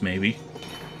 just maybe,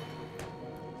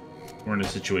 we're in a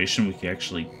situation we can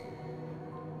actually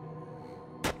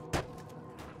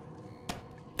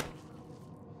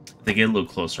if they get a little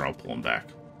closer, I'll pull them back.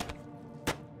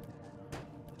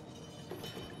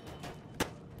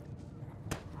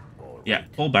 Yeah,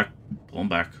 pull back, pull them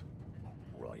back,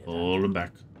 Roger pull them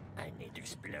back. that. I need to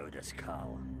explode a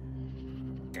skull.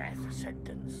 Death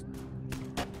sentence.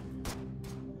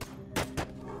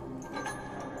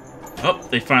 Oh,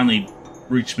 they finally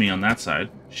reached me on that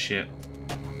side. Shit.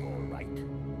 All right.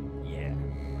 Yeah.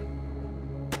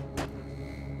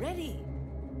 Ready?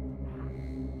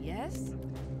 Yes?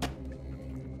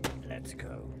 Let's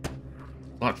go.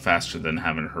 A lot faster than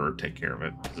having her take care of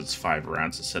it. 'Cause it's 5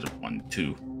 rounds instead of 1,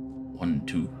 2. 1,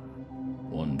 2.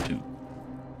 1, 2.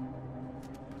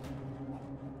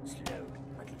 Slow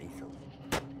but lethal.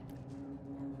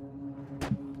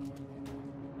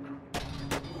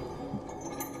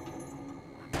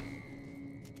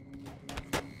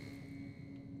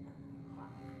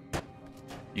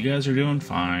 You guys are doing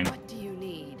fine. What do you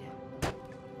need?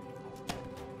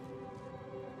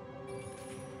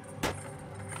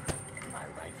 My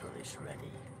rifle is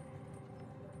ready.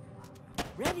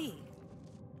 Ready.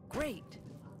 Great.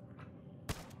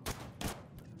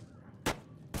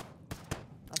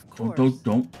 Of course.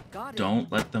 Don't Got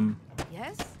it. let them.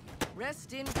 Yes?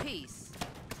 Rest in peace.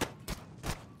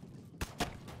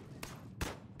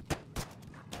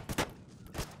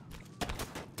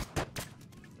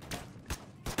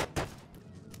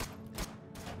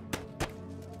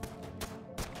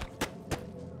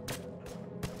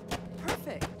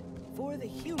 Perfect. For the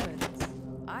humans.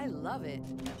 I love it.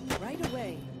 Right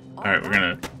away. All right, we're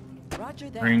gonna Roger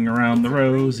that. ring around the It's a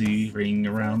breeze. rosy, ring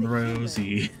around the For the humans.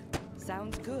 rosy.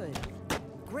 Sounds good.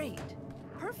 Great.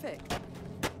 Perfect.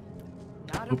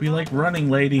 Not a Hope you like problem. running,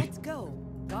 lady. Let's go.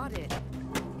 Got it.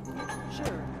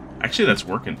 Sure. Actually, that's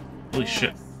working. Holy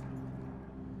shit. Yes.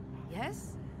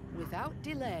 Yes, without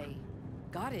delay.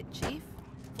 Got it, Chief.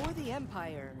 For the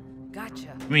Empire.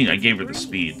 Gotcha. I mean, I It's a gave her the breeze.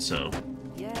 speed, so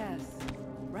Yes.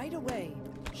 Right away.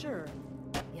 Sure.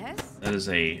 Yes? that is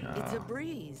a It's a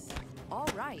breeze. All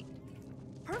right.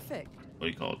 Perfect. what do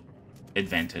you call it?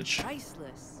 Advantage.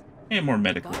 Priceless. And more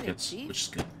medical Got it, kits, Chief. which is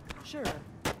good. Sure.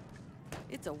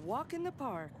 It's a walk in the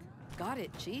park. Got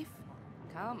it, Chief.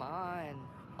 Come on.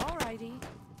 Alrighty.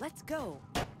 Let's go.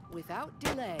 Without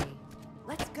delay.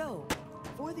 Let's go.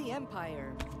 For the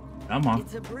Empire. Come on.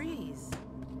 It's a breeze.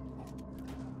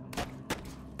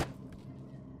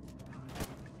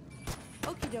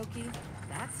 Okie dokie.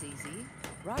 That's easy.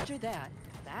 Roger that.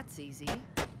 That's easy.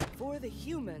 For the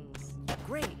humans.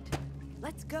 Great.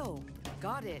 Let's go.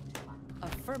 Got it.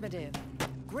 Affirmative.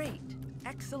 Great.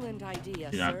 Excellent idea,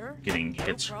 You're not sir. getting No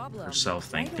hits problem. herself,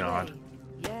 thank Right God. away.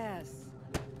 Yes.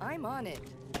 I'm on it.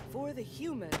 For the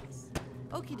humans.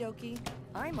 Okie dokie.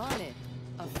 I'm on it.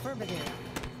 Affirmative.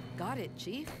 Got it,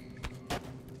 Chief.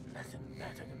 Nothing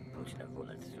better than pushing a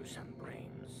bullet through some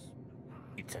brains.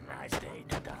 It's a nice day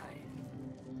to die.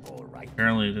 All right.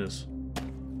 Apparently it is.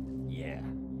 Yeah.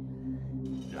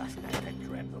 Last night I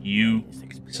dreamt of You, brains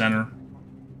exploding. center,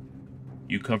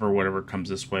 you cover whatever comes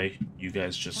this way. You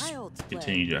guys just Child's play.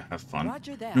 continue to have fun.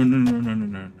 Roger that. No, no, no, no, no,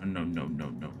 no, no, no, no, no, no,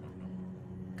 no.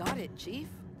 Got it, Chief.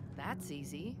 That's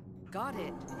easy. Got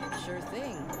it. Sure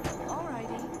thing.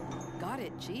 Alrighty. Got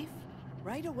it, Chief.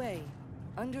 Right away.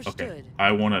 Understood. Okay,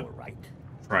 I want All to right.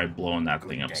 try blowing that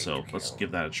thing up, Good day so to let's kill.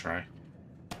 give that a try.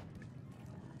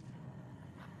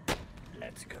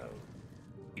 Let's go.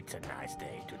 It's a nice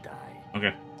day to die.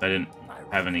 Okay, that didn't My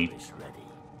have any rifle is ready.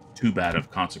 too bad of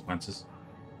consequences.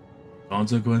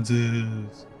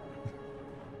 Consequences!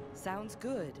 Sounds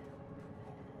good.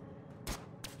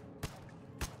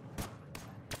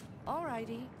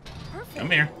 Alrighty. Perfect.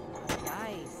 Come here.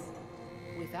 Nice.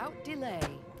 Without delay.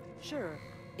 Sure.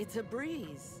 It's a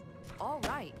breeze. All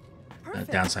right. The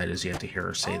Perfect. downside is you have to hear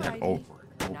her say that Alrighty. over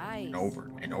and over Nice. and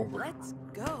over and over. Let's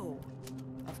go.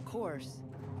 Of course.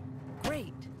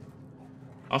 Great.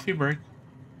 Off you break.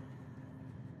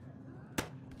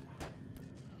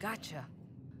 Gotcha.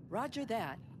 Roger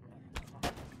that.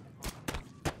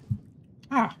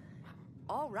 Ah,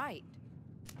 All right.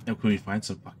 now can we find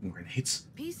some fucking grenades?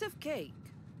 Piece of cake.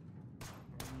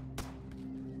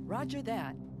 Roger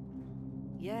that.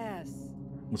 Yes.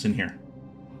 What's in here?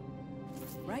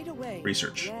 Right away.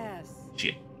 Research. Yes.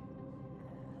 Shit.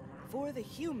 For the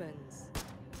humans.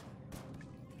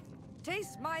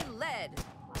 Taste my lead.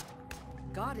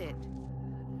 Got it.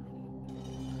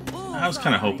 I was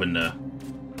kind of Bullseye. hoping to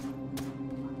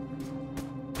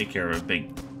take care of a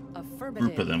big Affirmative.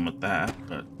 group of them with that,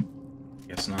 but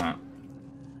guess not.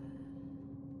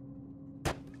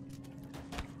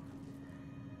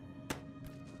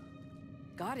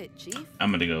 Got it, Chief.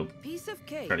 I'm gonna go Piece of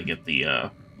cake. try to get the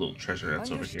little treasure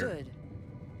that's over here. Understood.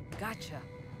 Gotcha.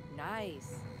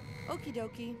 Nice. Okie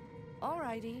dokie.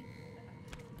 Alrighty.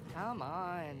 Come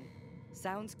on.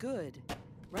 Sounds good.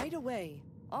 Right away.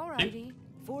 Alrighty.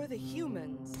 For the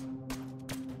humans.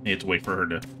 You have to wait for her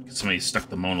to. Somebody stuck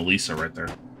the Mona Lisa right there.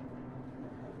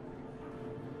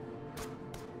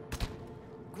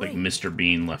 Like Great. Mr.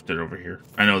 Bean left it over here.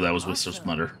 I know that was Whistler's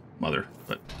Awesome. mother,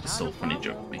 but it's still a Not a funny joke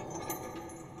to problem. me.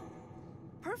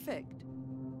 Perfect.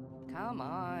 Come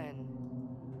on.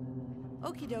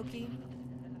 Okie dokie.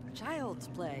 Child's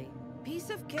play. Piece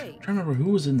of cake. I'm trying to remember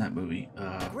who was in that movie.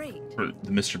 Great. For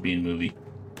the Mr. Bean movie.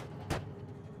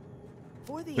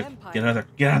 For the Quick, Empire. get out of there!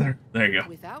 Get out of there! There you go.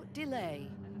 Without delay.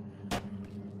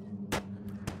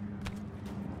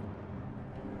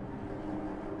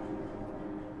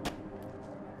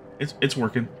 It's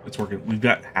working. It's working. We've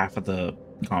got half of the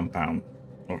compound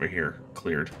over here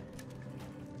cleared.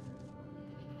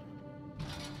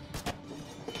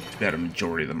 Bet a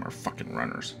majority of them are fucking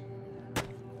runners.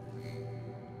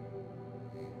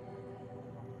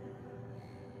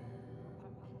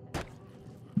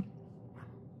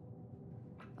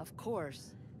 Of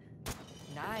course.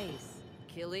 Nice.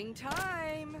 Killing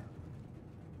time.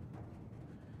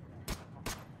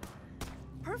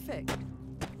 Perfect.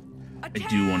 I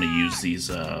do want to use Attack!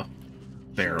 these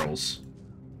barrels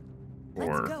Let's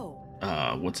for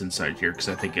go. what's inside here because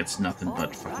I think it's nothing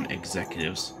but fucking Alright.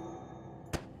 executives.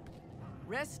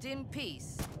 Rest in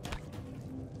peace.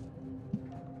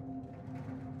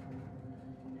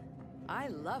 I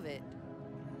love it.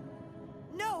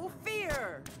 No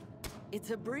fear.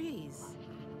 It's a breeze.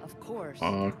 Of course.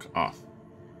 Fuck off.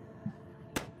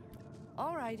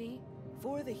 Alrighty.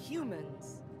 For the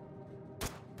humans.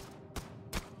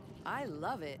 I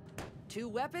love it. 2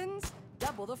 weapons,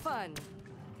 double the fun.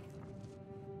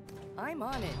 I'm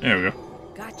on it. There we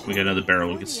go. Gotcha. We got another barrel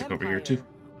we For can the stick over here Empire. too.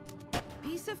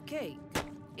 Piece of cake.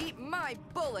 Eat my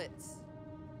bullets.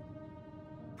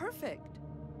 Perfect.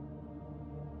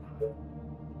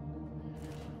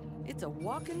 It's a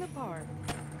walk in the park.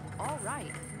 All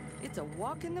right. It's a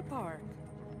walk in the park.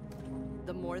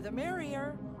 The more the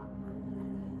merrier.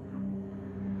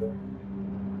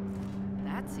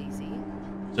 That's easy.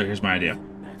 So here's my idea.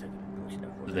 Better than pushing a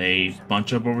bullet They through some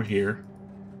bunch up over brains. here.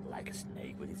 Like a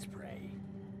snake with its prey.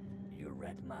 You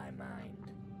read my mind.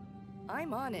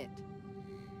 I'm on it.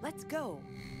 Let's go.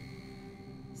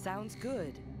 Sounds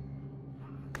good.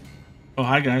 Oh,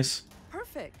 hi guys.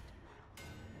 Perfect.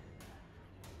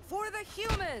 For the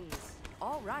humans.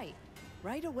 All right.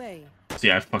 Right away. See,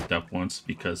 I fucked up once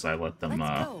because I let them,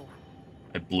 Let's go.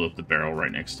 I blew up the barrel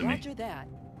right next to me. Roger that.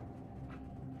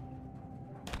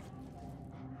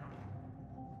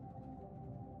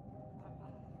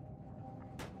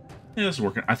 Yeah, this is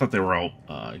working. I thought they were all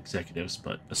executives,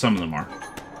 but some of them are.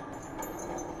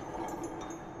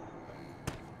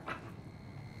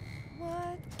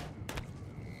 What?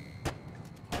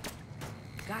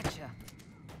 Gotcha.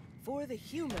 For the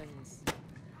humans.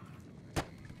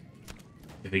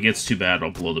 If it gets too bad,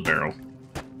 I'll blow the barrel.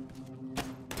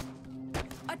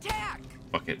 Attack!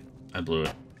 Fuck it. I blew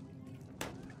it.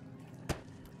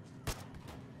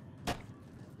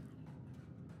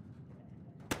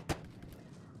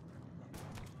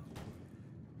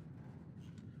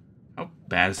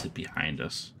 bad is it behind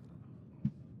us?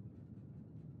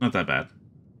 Not that bad.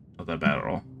 Not that bad at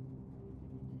all.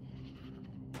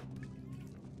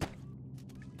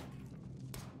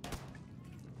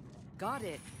 Got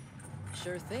it.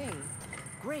 Sure thing.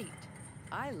 Great.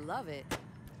 I love it. I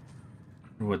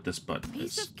wonder what this button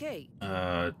Piece is. of cake.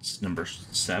 It's number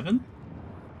 7?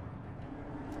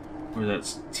 Or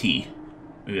that's T.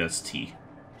 Maybe that's T.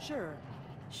 Sure.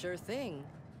 Sure thing.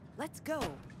 Let's go.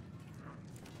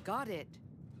 Got it.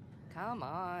 Come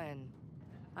on.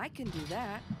 I can do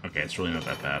that. Okay, it's really not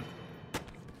that bad.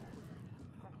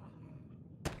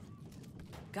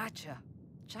 Gotcha.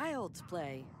 Child's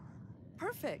play.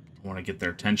 Perfect. I want to get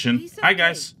their attention. Piece of Hi,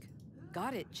 guys. cake.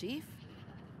 Got it, Chief.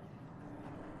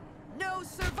 No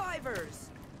survivors.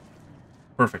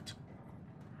 Perfect.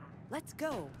 Let's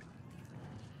go.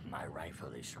 My rifle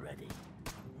is ready.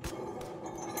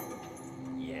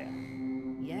 Yeah.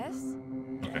 Yes?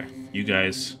 Okay, you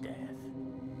guys. Death.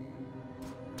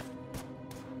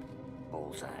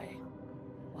 Bullseye.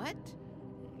 What?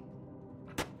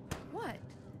 What?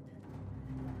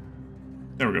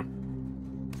 There we go.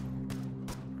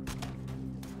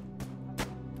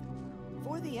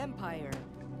 For the Empire.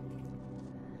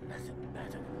 Nothing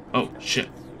better. Oh, shit.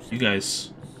 You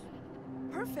guys,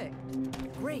 Perfect.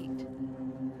 Great.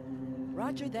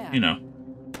 Roger that. you know,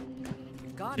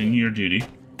 Got doing it. your duty.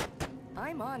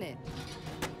 I'm on it.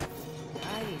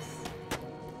 Nice.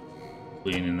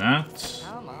 Cleaning that.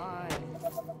 Come on.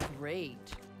 Great.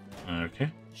 Okay.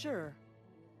 Sure.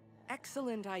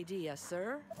 Excellent idea,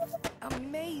 sir.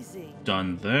 Amazing.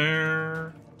 Done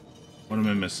there. What am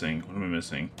I missing? What am I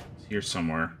missing? It's here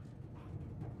somewhere.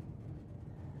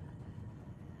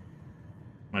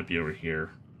 Might be over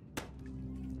here.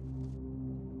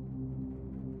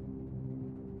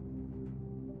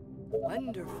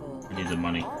 Wonderful. I need the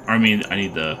money. Or I mean, I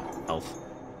need the health.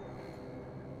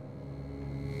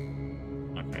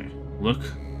 Okay. Look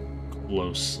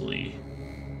closely.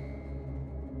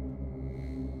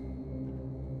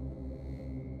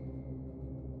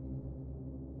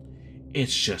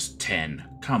 It's just 10.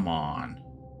 Come on.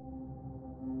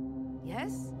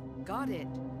 Yes? Got it.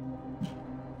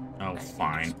 Oh,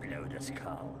 fine. Explode a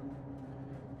skull.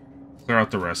 Clear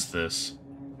out the rest of this.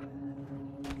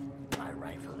 My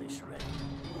rifle is ready.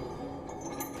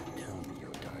 Tell me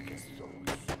your darkest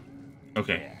thoughts.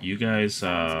 Okay, you guys,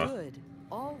 Sounds good.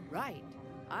 All right.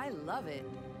 I love it.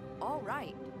 All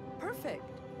right. Perfect.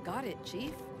 Got it,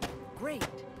 Chief. Great.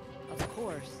 Of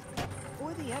course.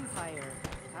 For the Empire.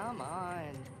 Come on.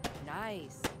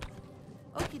 Nice.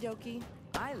 Okie dokie.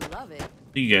 I love it.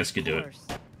 you guys could do Of it. course.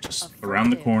 Just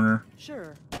around the Affirmative. corner.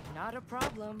 Sure. Not a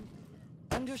problem.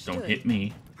 Understood. Don't hit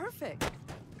me. Perfect.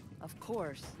 Of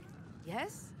course.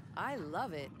 Yes? I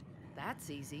love it. That's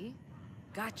easy.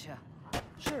 Gotcha.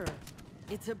 Sure.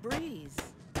 It's a breeze.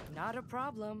 Not a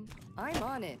problem. I'm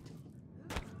on it.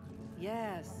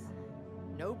 Yes.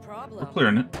 No problem. We're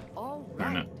clearing it. All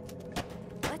Clearing right. it.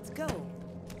 Let's go.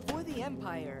 For the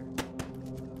Empire.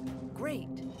 Great.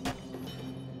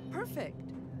 Perfect.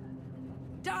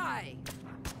 Die.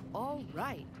 All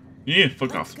right. Yeah,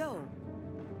 fuck Let's off. go.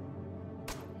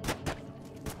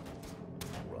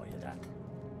 Roger that.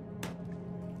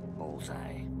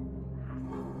 Bullseye.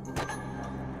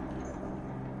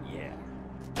 Yeah.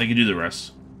 I can do the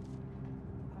rest.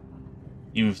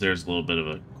 Even if there's a little bit of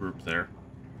a group there.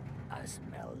 I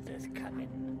smell this coming.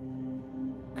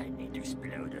 I need to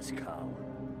explode a skull.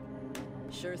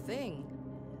 Sure thing.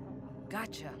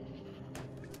 Gotcha.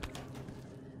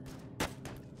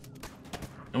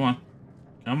 Come on.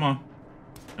 Come on.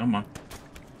 Come on.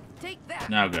 Take that.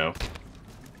 Now go.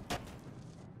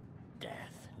 Death,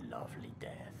 lovely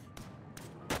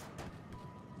death.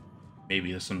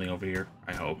 Maybe there's something over here.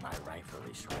 I hope. My rifle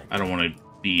is ready. I don't want to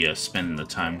be spending the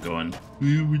time going,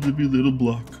 with every little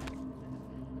block.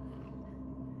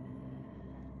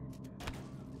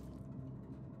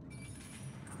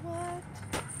 What?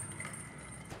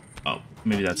 Oh,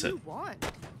 maybe that's do it. you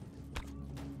want?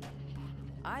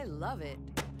 I love it.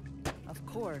 Of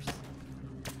course.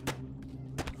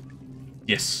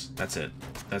 Yes, that's it.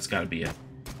 That's got to be it.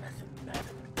 Nothing better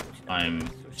than putting a I'm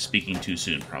bullet through speaking too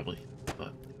soon, probably.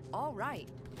 But All right.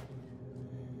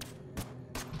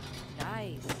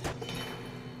 Nice.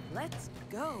 Let's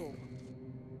go.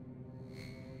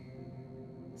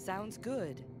 Sounds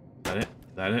good. that it?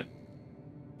 That it?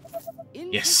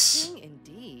 Yes. Interesting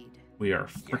indeed. We are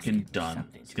give freaking me done.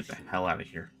 something Let's to get the shoot. hell out of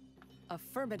here.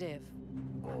 Affirmative.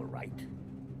 All right.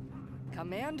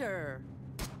 Commander.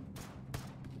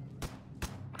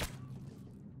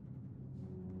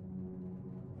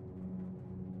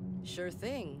 Sure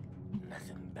thing.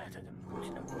 Nothing better than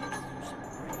putting a bullet through some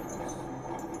brains.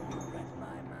 You read my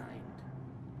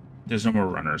There's no more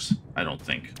runners, I don't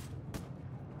think.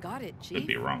 Got it, Chief. Could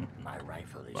be wrong. My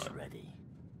rifle is But- ready.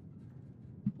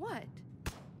 What?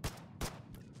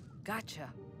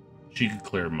 Gotcha. She could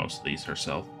clear most of these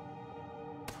herself.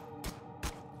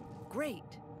 Great.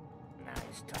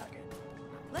 Nice target.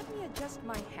 Let me adjust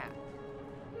my hat.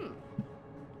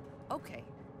 Okay.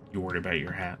 You worried about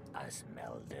your hat? I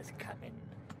smell death coming.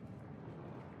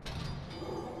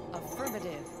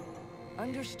 Affirmative.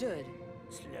 Understood.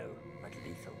 Slow but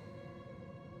lethal.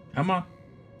 Come on.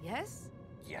 Yes?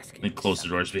 Yes, Then close the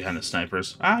doors behind the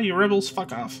snipers. Ah, you rebels,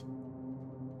 fuck off.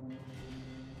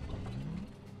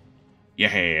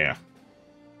 Yeah.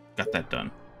 Got that done.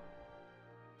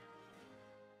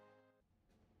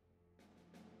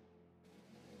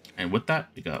 And with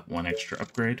that, we got one extra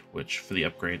upgrade, which for the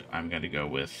upgrade, I'm going to go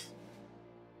with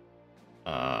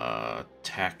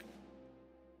attack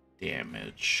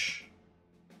damage.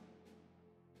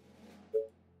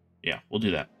 Yeah, we'll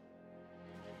do that.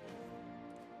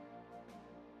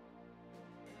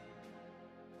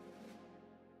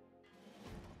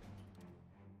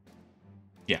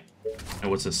 Yeah. And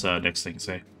what's this next thing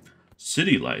say?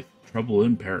 City life, trouble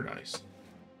in paradise.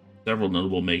 Several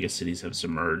notable megacities have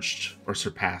submerged, or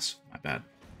surpassed, my bad,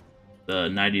 the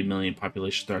 90 million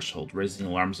population threshold, raising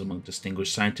alarms among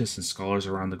distinguished scientists and scholars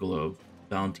around the globe.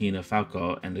 Valentina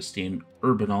Falco, an esteemed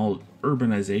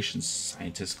urbanization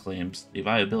scientist, claims the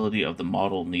viability of the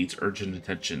model needs urgent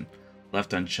attention.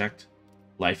 Left unchecked,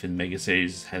 life in megacities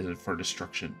is headed for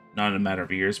destruction, not in a matter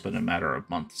of years, but in a matter of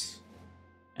months.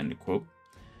 End quote.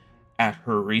 At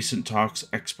her recent talks,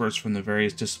 experts from the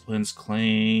various disciplines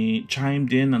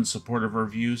chimed in on support of her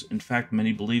views. In fact,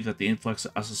 many believe that the influx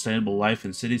of unsustainable life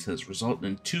in cities has resulted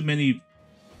in too many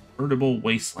veritable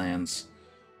wastelands.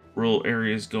 Rural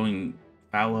areas going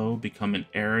fallow, becoming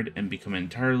arid, and become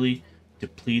entirely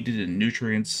depleted in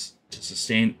nutrients to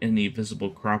sustain any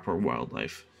visible crop or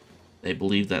wildlife. They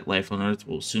believe that life on Earth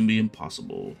will soon be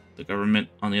impossible. The government,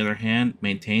 on the other hand,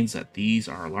 maintains that these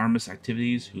are alarmist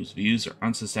activities whose views are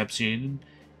unsubstantiated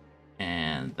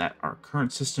and that our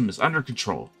current system is under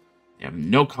control. They have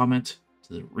no comment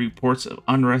to the reports of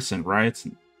unrest and riots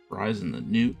and rise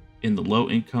in the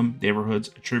low-income neighborhoods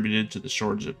attributed to the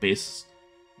shortage of basic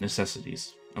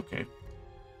necessities. Okay.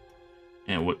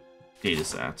 And what date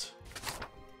is that?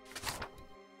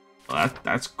 Well,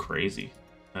 that's crazy.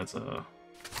 That's a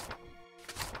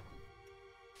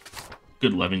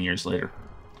good 11 years later.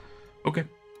 Okay.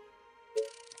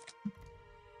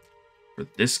 For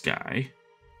this guy,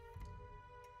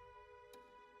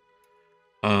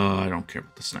 I don't care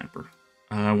about the sniper.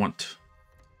 I want,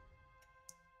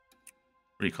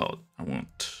 what do you call it?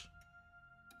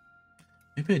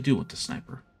 Maybe I do want the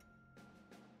sniper.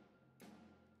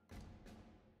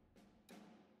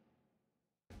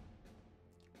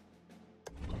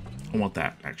 I want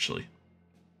that, actually.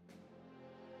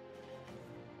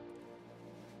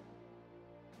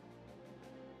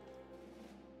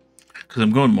 Because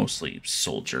I'm going mostly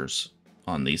soldiers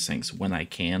on these things. When I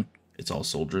can, it's all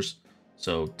soldiers.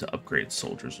 So to upgrade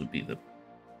soldiers would be the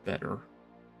better.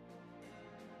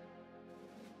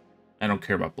 I don't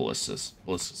care about ballistas.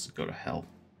 Ballistas go to hell.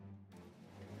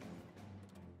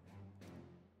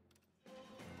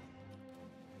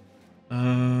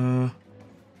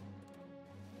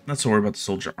 Not so worried about the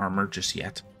soldier armor just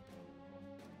yet.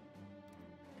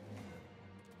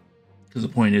 Because the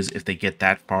point is, if they get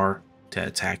that far to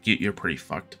attack you, you're pretty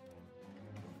fucked.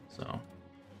 So.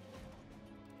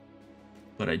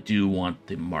 But I do want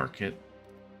the market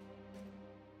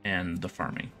and the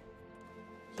farming.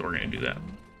 So we're going to do that.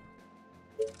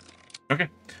 Okay.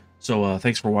 So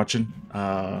thanks for watching.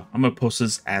 I'm going to post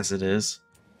this as it is.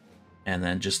 And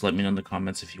then just let me know in the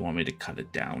comments if you want me to cut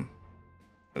it down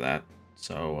for that.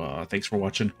 So thanks for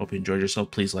watching. Hope you enjoyed yourself.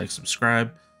 Please like,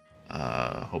 subscribe.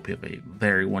 Hope you have a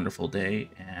very wonderful day.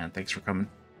 And thanks for coming.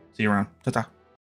 See you around. Ta-ta.